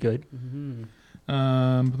that would be good. Boom,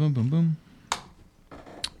 boom, boom.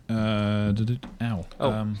 Ow.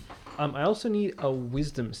 Oh. I also need a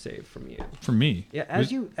wisdom save from you. For me. Yeah,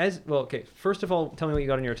 okay. First of all, tell me what you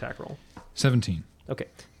got on your attack roll. 17. Okay,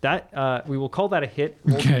 that we will call that a hit.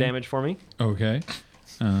 Roll some Okay. damage for me. Okay.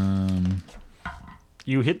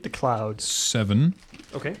 You hit the clouds. 7.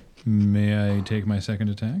 Okay, May I take my second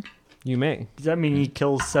attack? you may. Does that mean he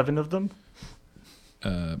kills 7 of them?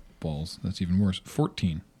 Balls. That's even worse.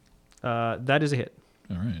 14. That is a hit.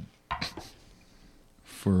 All right.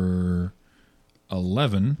 For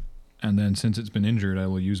 11, and then since it's been injured, I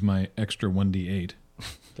will use my extra 1d8.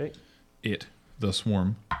 Okay. The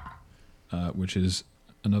swarm, which is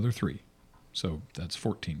another 3. So that's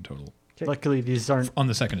 14 total. Okay. Luckily, these aren't On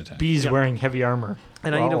the second attack. bees Yeah. wearing heavy armor.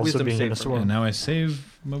 And I while need a also wisdom being in save a from swarm. And now I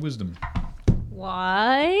save my wisdom.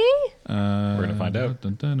 Why? We're gonna find out.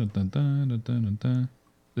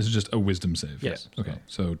 This is just a wisdom save. Yes. Okay,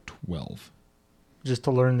 so 12. Just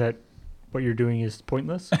to learn that what you're doing is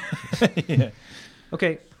pointless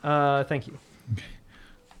Okay. Thank you.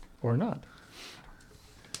 or not.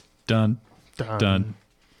 Done. Done.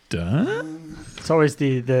 It's always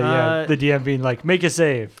the DM being like, make a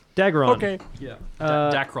save. Dagron. Okay. Yeah.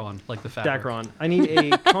 Uh, Dacron, like the fabric. Dagron. I need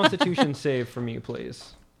a Constitution save from you,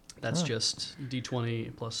 please. That's just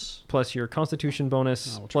D20 plus Plus your Constitution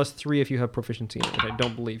bonus, I'll try. plus 3 if you have proficiency in it, which I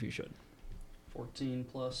don't believe you should. 14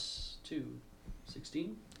 plus 2.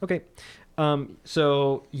 16? Okay.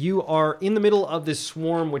 So you are in the middle of this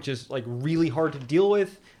swarm, which is like really hard to deal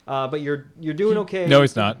with, but you're doing okay. No,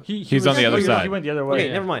 he's not. He He's on was- the other he side. went the other way. Okay,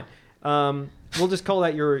 yeah. never mind. We'll just call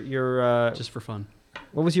that your Just for fun.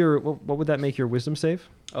 what was your what would that make your wisdom save?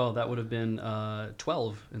 Oh, that would have been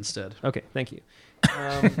 12 instead. Okay, thank you.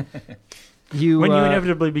 You When you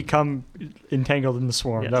inevitably become entangled in the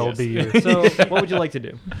swarm, Yes. that will Yes. be your. so what would you like to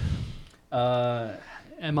do?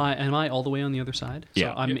 Am I all the way on the other side?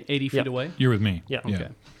 Yeah. So I'm 80 feet Yeah. away? You're with me. Yeah. Okay.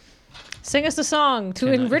 Sing us a song to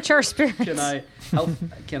Can I- enrich our spirits.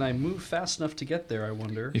 Can I move fast enough to get there, I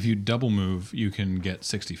wonder? If you double move, you can get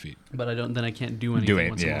 60 feet. But I can't do anything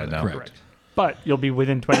once I'm yeah, over no. there. Correct. But you'll be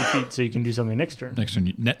within 20 feet, so you can do something next turn. Next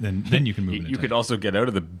turn, then you can move. You, an you could attack. also get out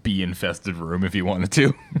of the bee-infested room if you wanted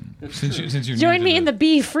to. since you're Join new to me in the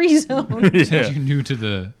bee free zone. Since you're new to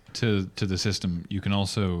the to the system, you can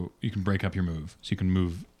break up your move, so you can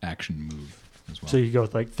move as well. So you go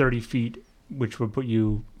with like 30 feet, which would put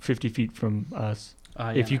you 50 feet from us.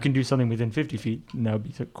 If Yeah. you can do something within 50 feet, that would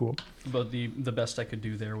be so cool. But the best I could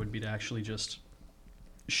do there would be to actually just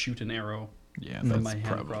shoot an arrow Yeah, from that's my hand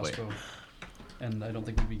probably. crossbow. And I don't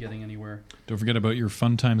think we'd be getting anywhere. Don't forget about your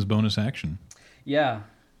fun times bonus action. Yeah.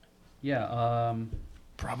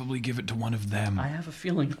 Probably give it to one of them. I have a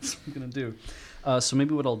feeling that's what I'm gonna do. So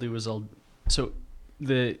maybe what I'll do is from what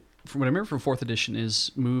I remember from 4th edition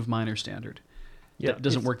is move minor standard. Yeah, That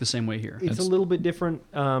doesn't it's- work the same way here. It's a little bit different.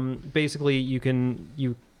 Basically, you can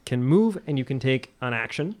move and you can take an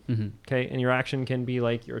action. Mm-hmm. Okay, and your action can be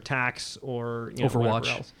like your attacks or whatever Overwatch.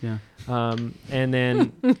 else. Yeah. And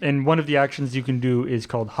then And one of the actions you can do is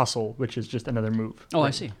called hustle, which is just another move. Oh, I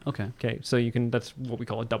see. Okay. okay, so you can that's what we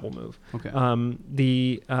call a double move. Okay.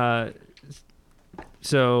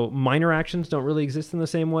 So minor actions don't really exist in the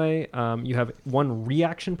same way. You have one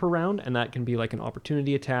reaction per round, and that can be like an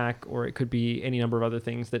opportunity attack, or it could be any number of other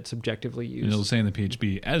things that subjectively use. And it'll say in the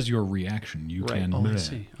PHB, as your reaction, you Right. can. Oh, I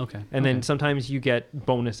see. Okay. And then Okay. sometimes you get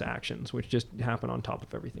bonus actions, which just happen on top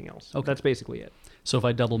of everything else. Okay. That's basically it. So if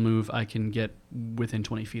I double move, I can get within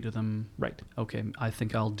 20 feet of them. Right. Okay, I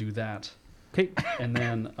think I'll do that. Okay. And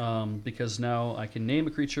then, because now I can name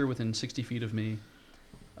a creature within 60 feet of me,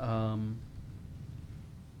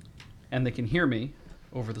 and they can hear me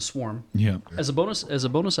over the swarm. Yeah. As a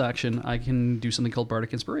bonus action, I can do something called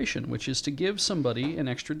Bardic Inspiration, which is to give somebody an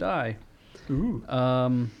extra die. Ooh.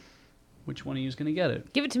 Which one of you is going to get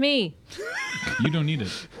it? Give it to me. You don't need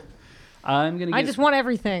it. I'm going to. I just want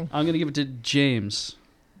everything. I'm going to give it to James.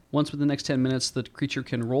 Once within the next 10 minutes, the creature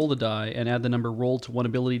can roll the die and add the number rolled to one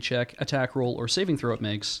ability check, attack roll, or saving throw it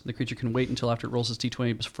makes. The creature can wait until after it rolls its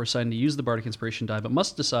d20 before deciding to use the Bardic Inspiration die, but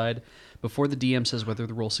must decide before the DM says whether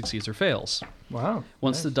the roll succeeds or fails. Wow.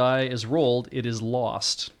 Once Nice. the die is rolled, it is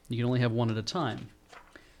lost. You can only have one at a time.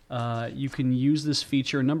 You can use this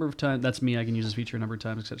feature a number of times. That's me. I can use this feature a number of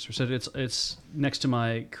times, etc. So it's next to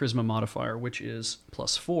my charisma modifier, which is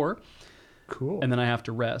 +4. Cool. And then I have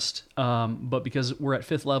to rest. But because we're at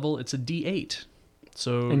 5th level, it's a D8.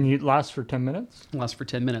 So And you last for 10 minutes? it lasts for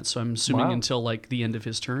 10 minutes. So I'm assuming Wow. until like the end of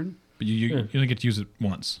his turn. But you only get to use it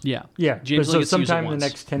once. Yeah. Yeah. James but so only gets to use it sometime in the once.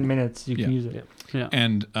 next 10 minutes, you can Yeah. use it. Yeah. Yeah.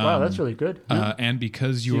 And Wow, that's really good. and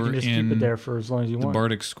because So you you're can just in keep it there for as long as you the want.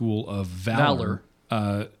 Bardic School of Valor,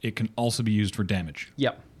 it can also be used for damage.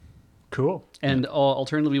 Yeah. Cool. And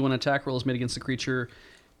alternatively, when an attack roll is made against the creature,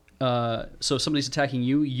 so if somebody's attacking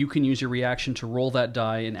you, you can use your reaction to roll that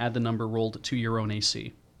die and add the number rolled to your own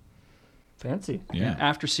AC. Fancy. Yeah.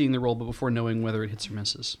 After seeing the roll, but before knowing whether it hits or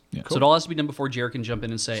misses. Yeah. So it all has to be done before Jared can jump in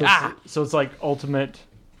and say, So it's like ultimate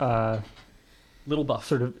little buff.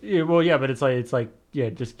 sort of. Yeah, well, yeah, but it's like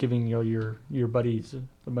just giving your buddies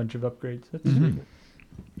a bunch of upgrades. That's pretty good.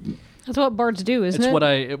 That's what bards do, isn't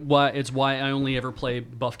it? It's why I only ever play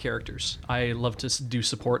buff characters. I love to do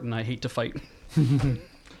support and I hate to fight.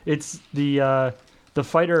 It's the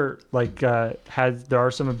fighter there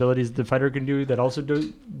are some abilities the fighter can do that also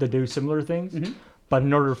do similar things, but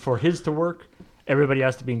in order for his to work, everybody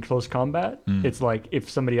has to be in close combat. It's like if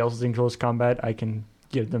somebody else is in close combat, I can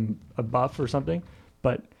give them a buff or something,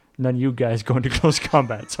 but none of you guys go into close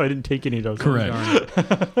combat, so I didn't take any of those. Correct.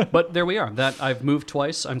 But there we are. That I've moved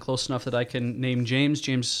twice. I'm close enough that I can name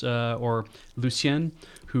James, or Lucien,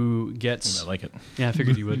 who gets. I like it. Yeah, I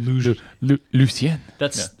figured you would. Lucien.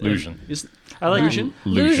 That's Lucian. I like Lucian?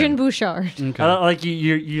 Lucian Bouchard. Okay. I like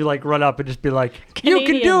you like run up and just be like, you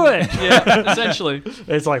can do it. Yeah, essentially.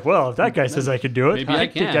 It's like, well, if that guy says I can do it, Maybe I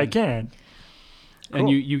think can. I can. And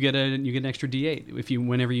Cool. you get an extra D8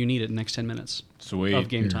 whenever you need it in the next 10 minutes Sweet. of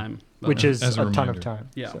game time. Which is As a a ton of reminder. time.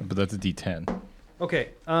 Yeah. so. But that's a D10. Okay.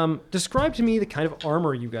 Describe to me the kind of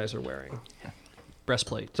armor you guys are wearing.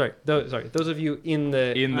 Breastplate. Sorry, those of you in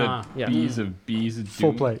the yeah. bees of doom.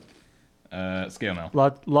 Full plate. Scale now.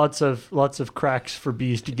 Lots of cracks for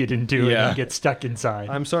bees to get into Yeah. and get stuck inside.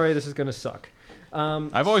 I'm sorry, this is gonna suck.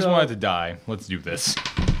 I've always wanted to die. Let's do this.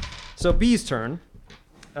 So Bee's turn.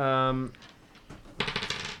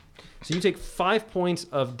 So you take 5 points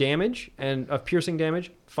of damage and of piercing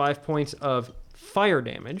damage, 5 points of fire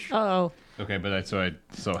damage. Uh-oh. Okay, but so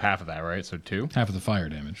half of that, right? So 2. Half of the fire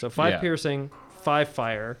damage. So 5 Yeah. piercing, 5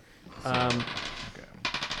 fire.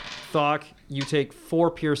 Thok, you take 4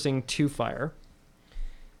 piercing, 2 fire.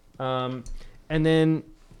 And then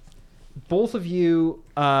both of you,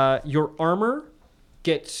 your armor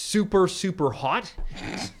gets super, super hot.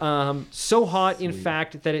 So hot, in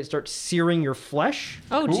fact, that it starts searing your flesh.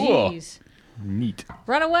 Oh, Cool. jeez. Neat.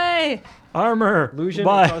 Run away. Armor. Illusion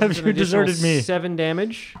Why causes have an you additional deserted me? 7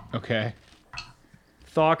 damage. Okay.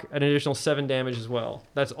 Thok, an additional 7 damage as well.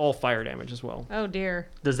 That's all fire damage as well. Oh, dear.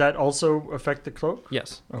 Does that also affect the cloak?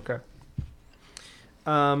 Yes. Okay.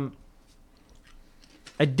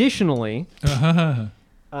 Additionally,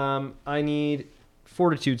 I need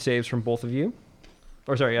fortitude saves from both of you.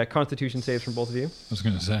 Or sorry, constitution saves from both of you. I was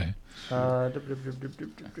going to say. So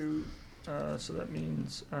that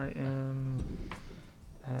means I am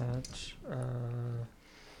at.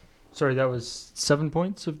 Sorry, that was 7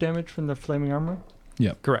 points of damage from the flaming armor.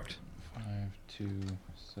 Yep. Correct. 5, 2,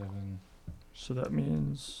 7. So that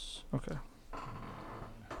means okay.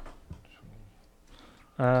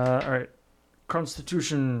 All right,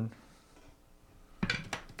 Constitution.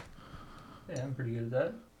 Yeah, I'm pretty good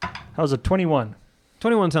at that. How's a 21?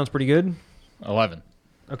 21 sounds pretty good. 11.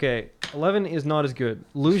 Okay, 11 is not as good.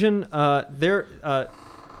 Illusion, a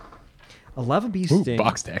lava beast Ooh, sting.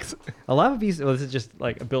 box text. A lava beast. Well, this is just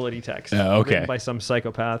like ability text. Oh, okay. Written by some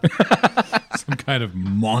psychopath. Some kind of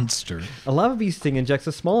monster. A lava beast sting injects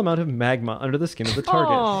a small amount of magma under the skin of the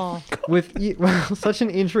target. Oh. While such an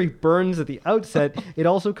injury burns at the outset, it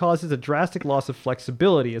also causes a drastic loss of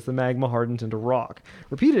flexibility as the magma hardens into rock.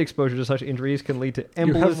 Repeated exposure to such injuries can lead to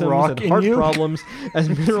You have embolisms rock and in heart you? problems as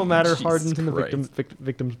mineral matter Jesus hardens in the Christ.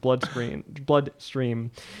 victim's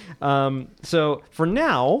bloodstream. So for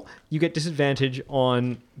now, you get disadvantage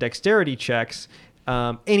on dexterity checks,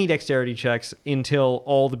 any dexterity checks, until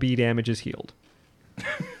all the bee damage is healed.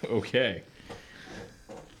 Okay.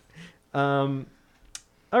 All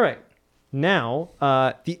right. Now,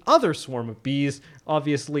 the other swarm of bees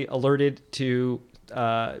obviously alerted to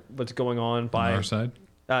what's going on by On our side.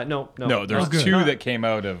 No, No, there's Oh, good. 2 that came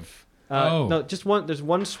out of. no, just one. There's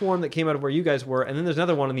one swarm that came out of where you guys were, and then there's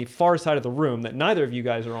another one on the far side of the room that neither of you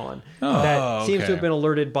guys are on. That seems to okay. have been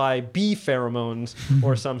alerted by bee pheromones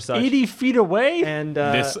or some such. 80 feet away? And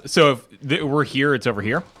So if we're here, it's over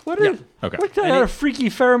here? What are Okay. what kind of freaky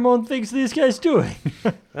pheromone things are these guys doing?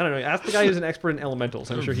 I don't know. Ask the guy who's an expert in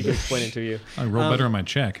elementals. I'm sure he can explain it to you. I roll better on my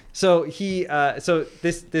check. So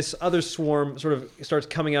this other swarm sort of starts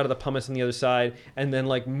coming out of the pumice on the other side, and then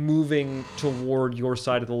like moving toward your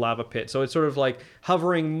side of the lava pit. So it's sort of like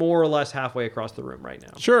hovering more or less halfway across the room right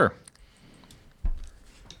now. Sure.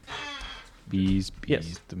 Bees,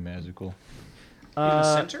 Yes. the magical. In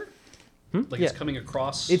the center? Like Yeah. it's coming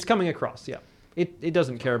across? It's coming across. Yeah. It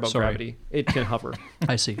doesn't care about Sorry. gravity. It can hover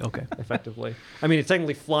I see. Okay. effectively. I mean, it's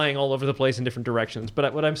technically flying all over the place in different directions,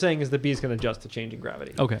 but what I'm saying is the bees can adjust to changing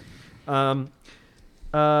gravity. Okay.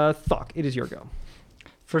 Thok, it is your go.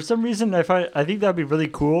 For some reason, I think that'd be really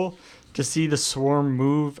cool to see the swarm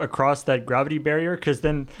move across that gravity barrier, because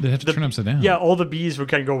then They have to turn upside down. Yeah, all the bees would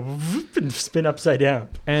kind of go whoop and spin upside down,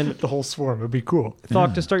 And the whole swarm would be cool.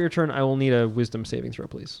 Thok, to start your turn, I will need a wisdom saving throw,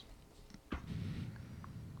 please.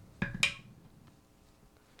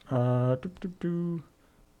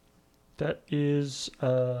 That is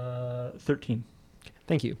 13.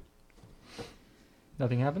 Thank you.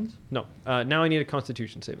 Nothing happens. No. Now I need a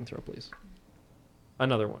Constitution saving throw, please.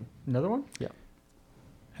 Another one. Another one.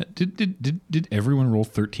 Did everyone roll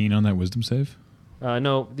 13 on that wisdom save?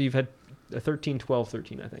 No, you've had a 13, 12,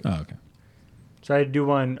 13, I think. Oh, okay. So I had to do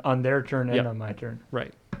one on their turn and Yep. on my turn.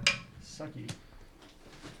 Right. Sucky.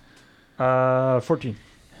 14.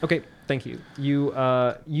 Okay. Thank you. You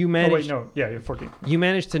Oh managed. wait, no. Yeah, 14. You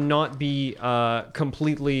managed to not be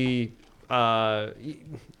completely.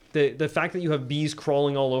 The fact that you have bees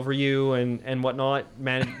crawling all over you and whatnot,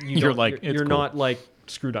 You're like, it's you're cool. not like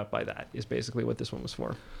screwed up by that. Is basically what this one was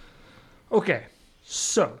for. Okay,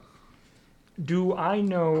 so do I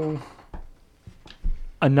know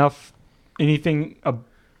enough, anything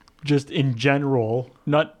just in general,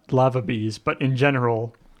 not lava bees, but in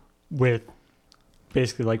general, with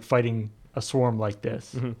basically like fighting a swarm like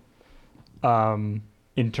this,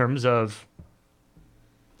 in terms of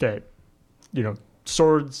that,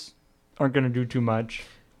 swords aren't going to do too much,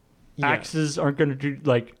 Yeah. axes aren't going to do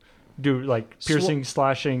piercing,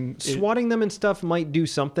 slashing. Swatting them and stuff might do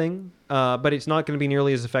something, but it's not going to be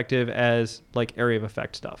nearly as effective as like area of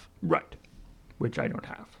effect stuff. Right, which I don't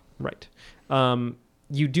have. Right.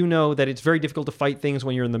 You do know that it's very difficult to fight things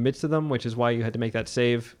when you're in the midst of them, which is why you had to make that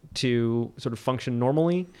save to sort of function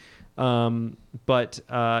normally. But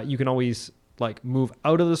you can always like move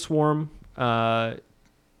out of the swarm. How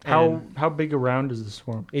big around is the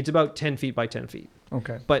swarm? It's about 10 feet by 10 feet.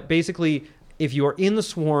 Okay. But basically, if you are in the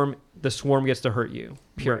swarm gets to hurt you,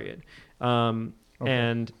 period.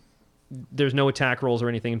 And there's no attack rolls or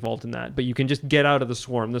anything involved in that. But you can just get out of the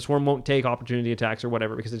swarm. The swarm won't take opportunity attacks or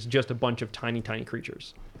whatever because it's just a bunch of tiny, tiny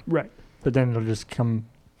creatures. Right. But then it'll just come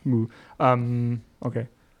move. Okay.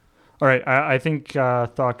 All right. I think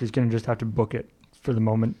Thok is going to just have to book it for the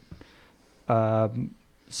moment.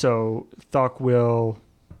 So Thok will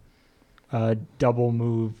double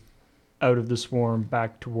move out of the swarm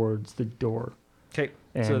back towards the door. Okay.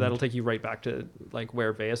 So that'll take you right back to like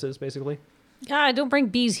where Veus is, basically. God, don't bring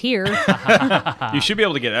bees here. You should be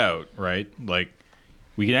able to get out, right? Like,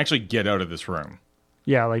 we can actually get out of this room.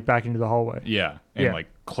 Yeah, like back into the hallway. Yeah. And, Yeah. like,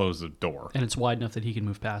 close the door. And it's wide enough that he can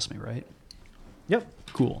move past me, right? Yep.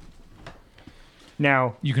 Cool.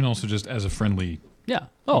 Now, You can also just, as a friendly Yeah.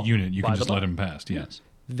 unit, you by can the just by. let him past. Yes.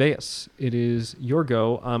 Veus, it is your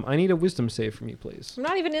go. I need a wisdom save from you, please. I'm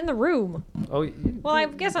not even in the room. Oh, Well, I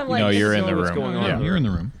guess I'm like. No, you're in know the what's room. going on. Yeah, you're in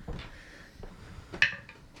the room.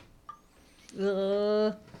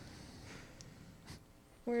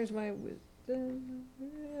 Where's my wisdom?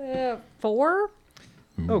 4?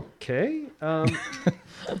 Okay.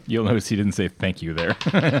 You'll notice he didn't say thank you there.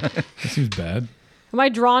 That seems bad. Am I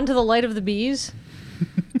drawn to the light of the bees?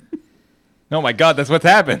 Oh my god, that's what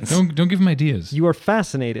happens. Don't give him ideas. You are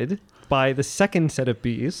fascinated by the second set of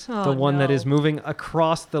bees, Oh, the one that no. is moving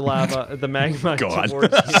across the lava, the magma God.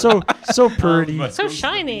 towards you. so pretty. So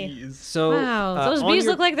shiny. So, Wow, those on bees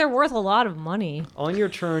your- look like they're worth a lot of money. On your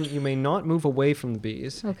turn, you may not move away from the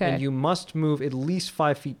bees, Okay. and you must move at least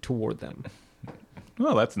 5 feet toward them.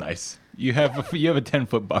 Oh, that's nice. You have a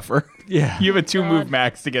 10-foot buffer. Yeah. You have a 2-move God.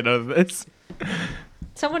 max to get out of this.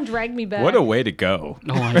 Someone dragged me back. What a way to go.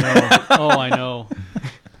 Oh, I know. Oh, I know.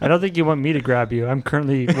 I don't think you want me to grab you. I'm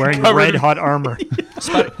currently wearing red hot armor.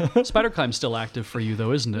 Spider climb's still active for you,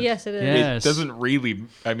 though, isn't it? Yes, it is. Yes. It doesn't really,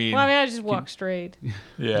 I mean, Well, I mean, I just walk straight.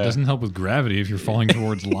 yeah. It doesn't help with gravity if you're falling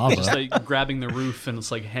towards lava. Just like grabbing the roof and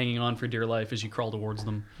it's like hanging on for dear life as you crawl towards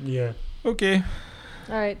them. Yeah. Okay.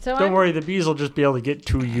 All right, so Don't worry, the bees will just be able to get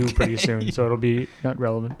to you pretty soon, so it'll be not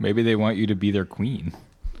relevant. Maybe they want you to be their queen.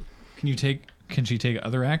 Can she take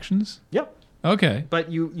other actions? Yep. Okay.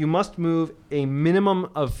 But you must move a minimum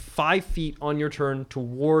of 5 feet on your turn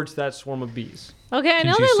towards that swarm of bees. Okay, I Can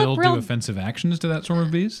know she they still look do real. offensive actions to that swarm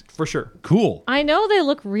of bees? For sure. Cool. I know they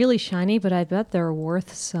look really shiny, but I bet they're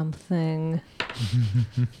worth something.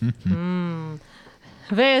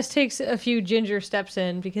 Veus takes a few ginger steps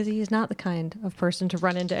in because he is not the kind of person to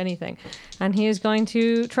run into anything. And he is going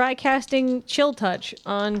to try casting Chill Touch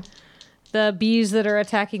on the bees that are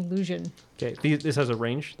attacking Lucian. Okay. This has a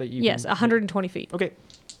range that you Yes, can... 120 feet. Okay.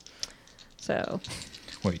 So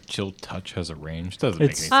Wait, chill touch has a range? Doesn't make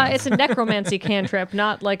any It's- sense. It's a necromancy cantrip,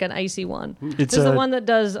 not like an icy one. It's This is the a- one that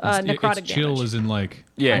does necrotic it's chill damage. as in like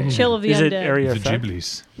Yeah. Chill of the Is undead. it area the effect?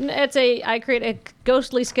 Ghiblis. It's I create a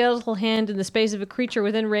ghostly skeletal hand in the space of a creature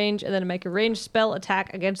within range, and then make a ranged spell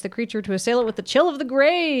attack against the creature to assail it with the chill of the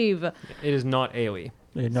grave. It is not AoE.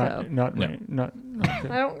 Yeah, So- not No.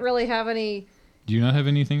 I don't really have any. Do you not have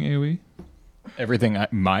anything AoE? Everything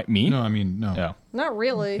me? No, I mean no. Yeah. Not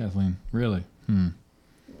really. Kathleen, really?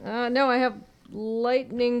 No, I have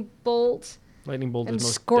lightning bolt Lightning bolt and is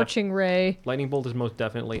most scorching ray. Lightning bolt is most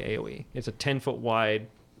definitely AoE. It's a 10-foot wide.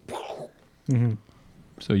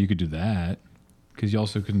 So you could do that because you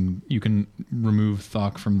also can remove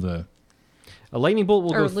Thok from the. A lightning bolt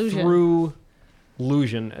will Or go illusion. through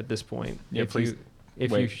illusion at this point. Yeah, please. If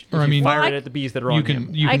Wait. you if Or I you mean- fire Well, it I- at the bees that are You on can.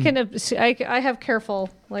 him. You I can. can. I have careful.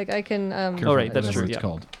 Like I can. Oh, right, that's whatever true, It's yeah.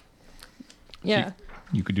 called. Yeah.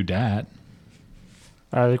 You could do that.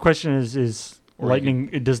 The question is Or lightning?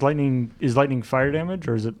 Is lightning fire damage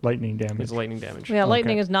or is it lightning damage? It's lightning damage. Yeah.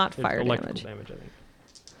 Lightning Okay. is not It's fire electrical damage. I think.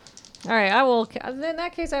 All right. I will. In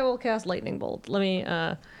that case, I will cast lightning bolt. Let me.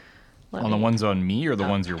 On the ones on me or the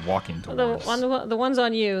ones you're walking towards? The ones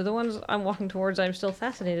on you, the ones I'm walking towards, I'm still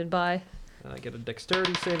fascinated by. I get a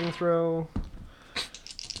dexterity saving throw.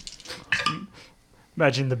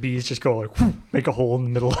 Imagine the bees just go like whoo, make a hole in the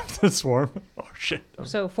middle of the swarm. Oh shit!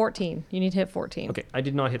 So 14. You need to hit 14. Okay, I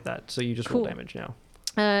did not hit that, so you just roll Cool. damage now.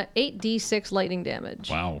 8d6 lightning damage.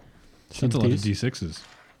 Wow. That's a lot of D6s.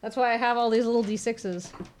 That's why I have all these little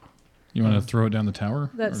d6s. You want to throw it down the tower?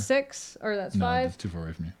 That's or? 6 or that's No, 5. that's too far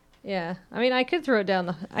away from you. Yeah. I mean, I could throw it down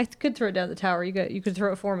the tower. You could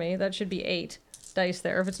throw it for me. That should be 8 dice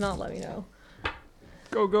there. If it's not, let me know.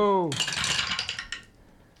 Go, go.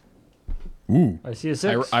 Ooh. I see a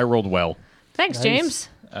 6. I rolled well. Thanks, Nice. James.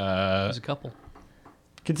 There's a couple.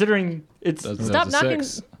 Considering it's That Stop was a knocking-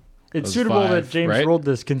 6. it's was suitable 5, that James right? rolled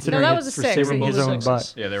this, considering that it's was a for 6. saving It his was own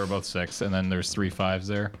sixes. butt. Yeah, they were both 6, and then there's 3 5s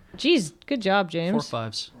there. Jeez, good job, 4 James.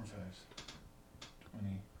 5s.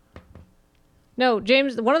 No,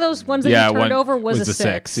 James, one of those ones that Yeah, you turned one over was a the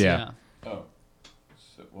 6. yeah.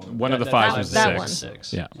 One of the That 5s that was that a one.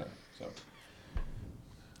 6. Yeah.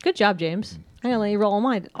 Good job, James. I'm gonna let you roll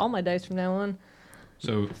all my dice from now on.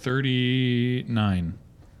 So 39.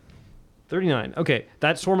 39. Okay,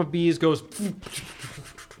 that swarm of bees goes.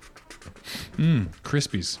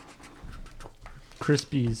 Crispies.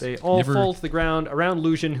 Crispies. They all Never- fall to the ground around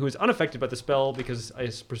Lucian, who is unaffected by the spell because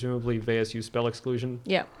presumably Veus used spell exclusion.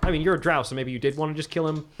 Yeah. I mean, you're a drow, so maybe you did want to just kill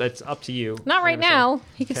him. That's up to you. Not right I understand. now.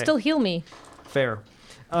 He can Okay. still heal me. Fair.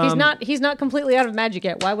 He's not completely out of magic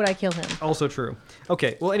yet. Why would I kill him? Also true.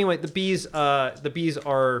 Okay. Well, anyway, the bees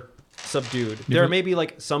are subdued. There are maybe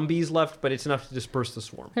like some bees left, but it's enough to disperse the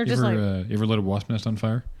swarm. They're You just ever, like you ever lit a wasp nest on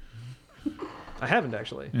fire? I haven't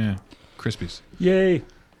actually. Yeah. Crispies. Yay!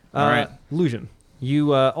 All right. Lucian,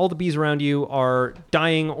 you all the bees around you are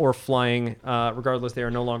dying or flying. Regardless, they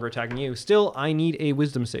are no longer attacking you. Still, I need a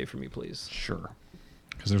wisdom save from you, please. Sure.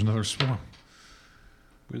 Because there's another swarm.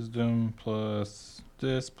 Wisdom plus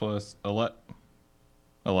this plus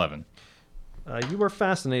 11. You were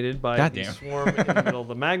fascinated by the Goddamn. swarm in the middle of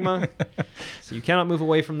the magma, so you cannot move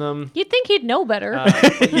away from them. you'd think he'd know better.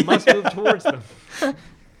 But you must move towards them.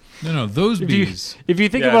 No, those bees. If you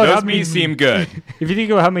think Yeah, about those how many, bees seem good. if you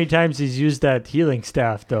think about how many times he's used that healing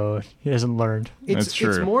staff, though, he hasn't learned. It's That's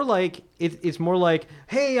true. more like it's more like,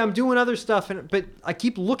 hey, I'm doing other stuff, but I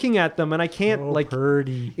keep looking at them and I can't Oh, like.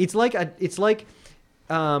 Purdy. It's like it's like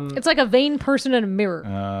a vain person in a mirror.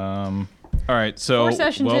 All right, so 4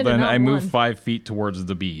 sessions well in and then not I move one. 5 feet towards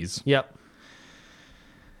the bees. Yep.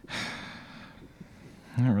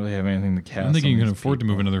 I don't really have anything to cast. I don't think on you can these afford to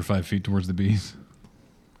move people. another 5 feet towards the bees.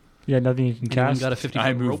 Yeah, nothing you can You even cast. got a 50 I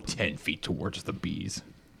foot move rope. 10 feet towards the bees.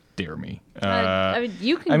 Dare me. I mean,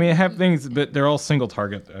 you can. I mean, I have things, but they're all single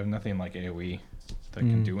target. I have nothing like AoE that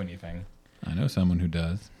can do anything. I know someone who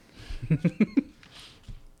does.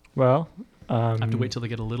 Well, I have to wait till they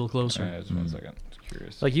get a little closer. Just 1 second. Just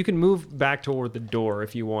curious. Like you can move back toward the door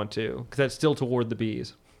if you want to, because that's still toward the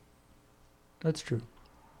bees. that's true.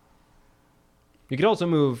 You could also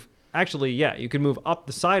move. Actually, yeah, you could move up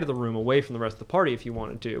the side of the room away from the rest of the party if you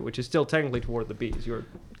wanted to, which is still technically toward the bees. You're.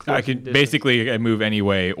 close I in can distance. basically I move any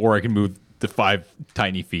way, or I can move the 5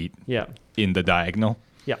 tiny feet Yeah. in the diagonal.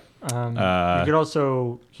 Yeah. You could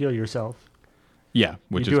also heal yourself. Yeah,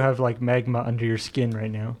 which You is do have like magma under your skin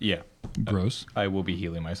right now. yeah. Gross. I will be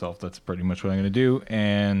healing myself. That's pretty much what I'm going to do,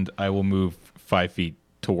 and I will move 5 feet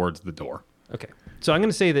towards the door. Okay. So I'm going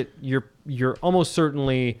to say that you're almost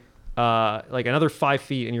certainly like another 5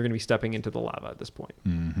 feet, and you're going to be stepping into the lava at this point.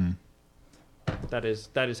 Mm-hmm. That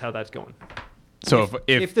is how that's going. So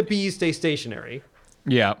If the bees stay stationary,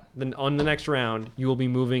 yeah, then on the next round you will be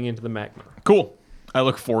moving into the magma. cool. I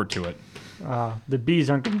look forward to it. The bees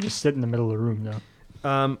aren't going to just sit in the middle of the room,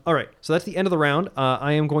 though. All right, so that's the end of the round.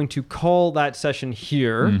 I am going to call that session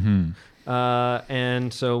here.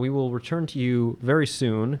 And so we will return to you very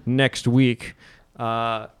soon, next week,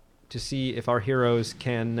 to see if our heroes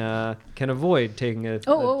can avoid taking a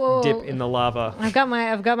dip in the lava. I've got my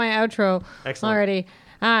outro Excellent. already.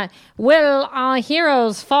 Will our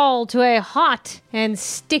heroes fall to a hot and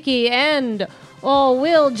sticky end, or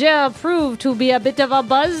will Jer prove to be a bit of a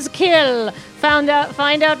buzzkill? Find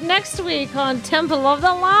out next week on Temple of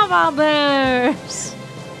the Lava Bears.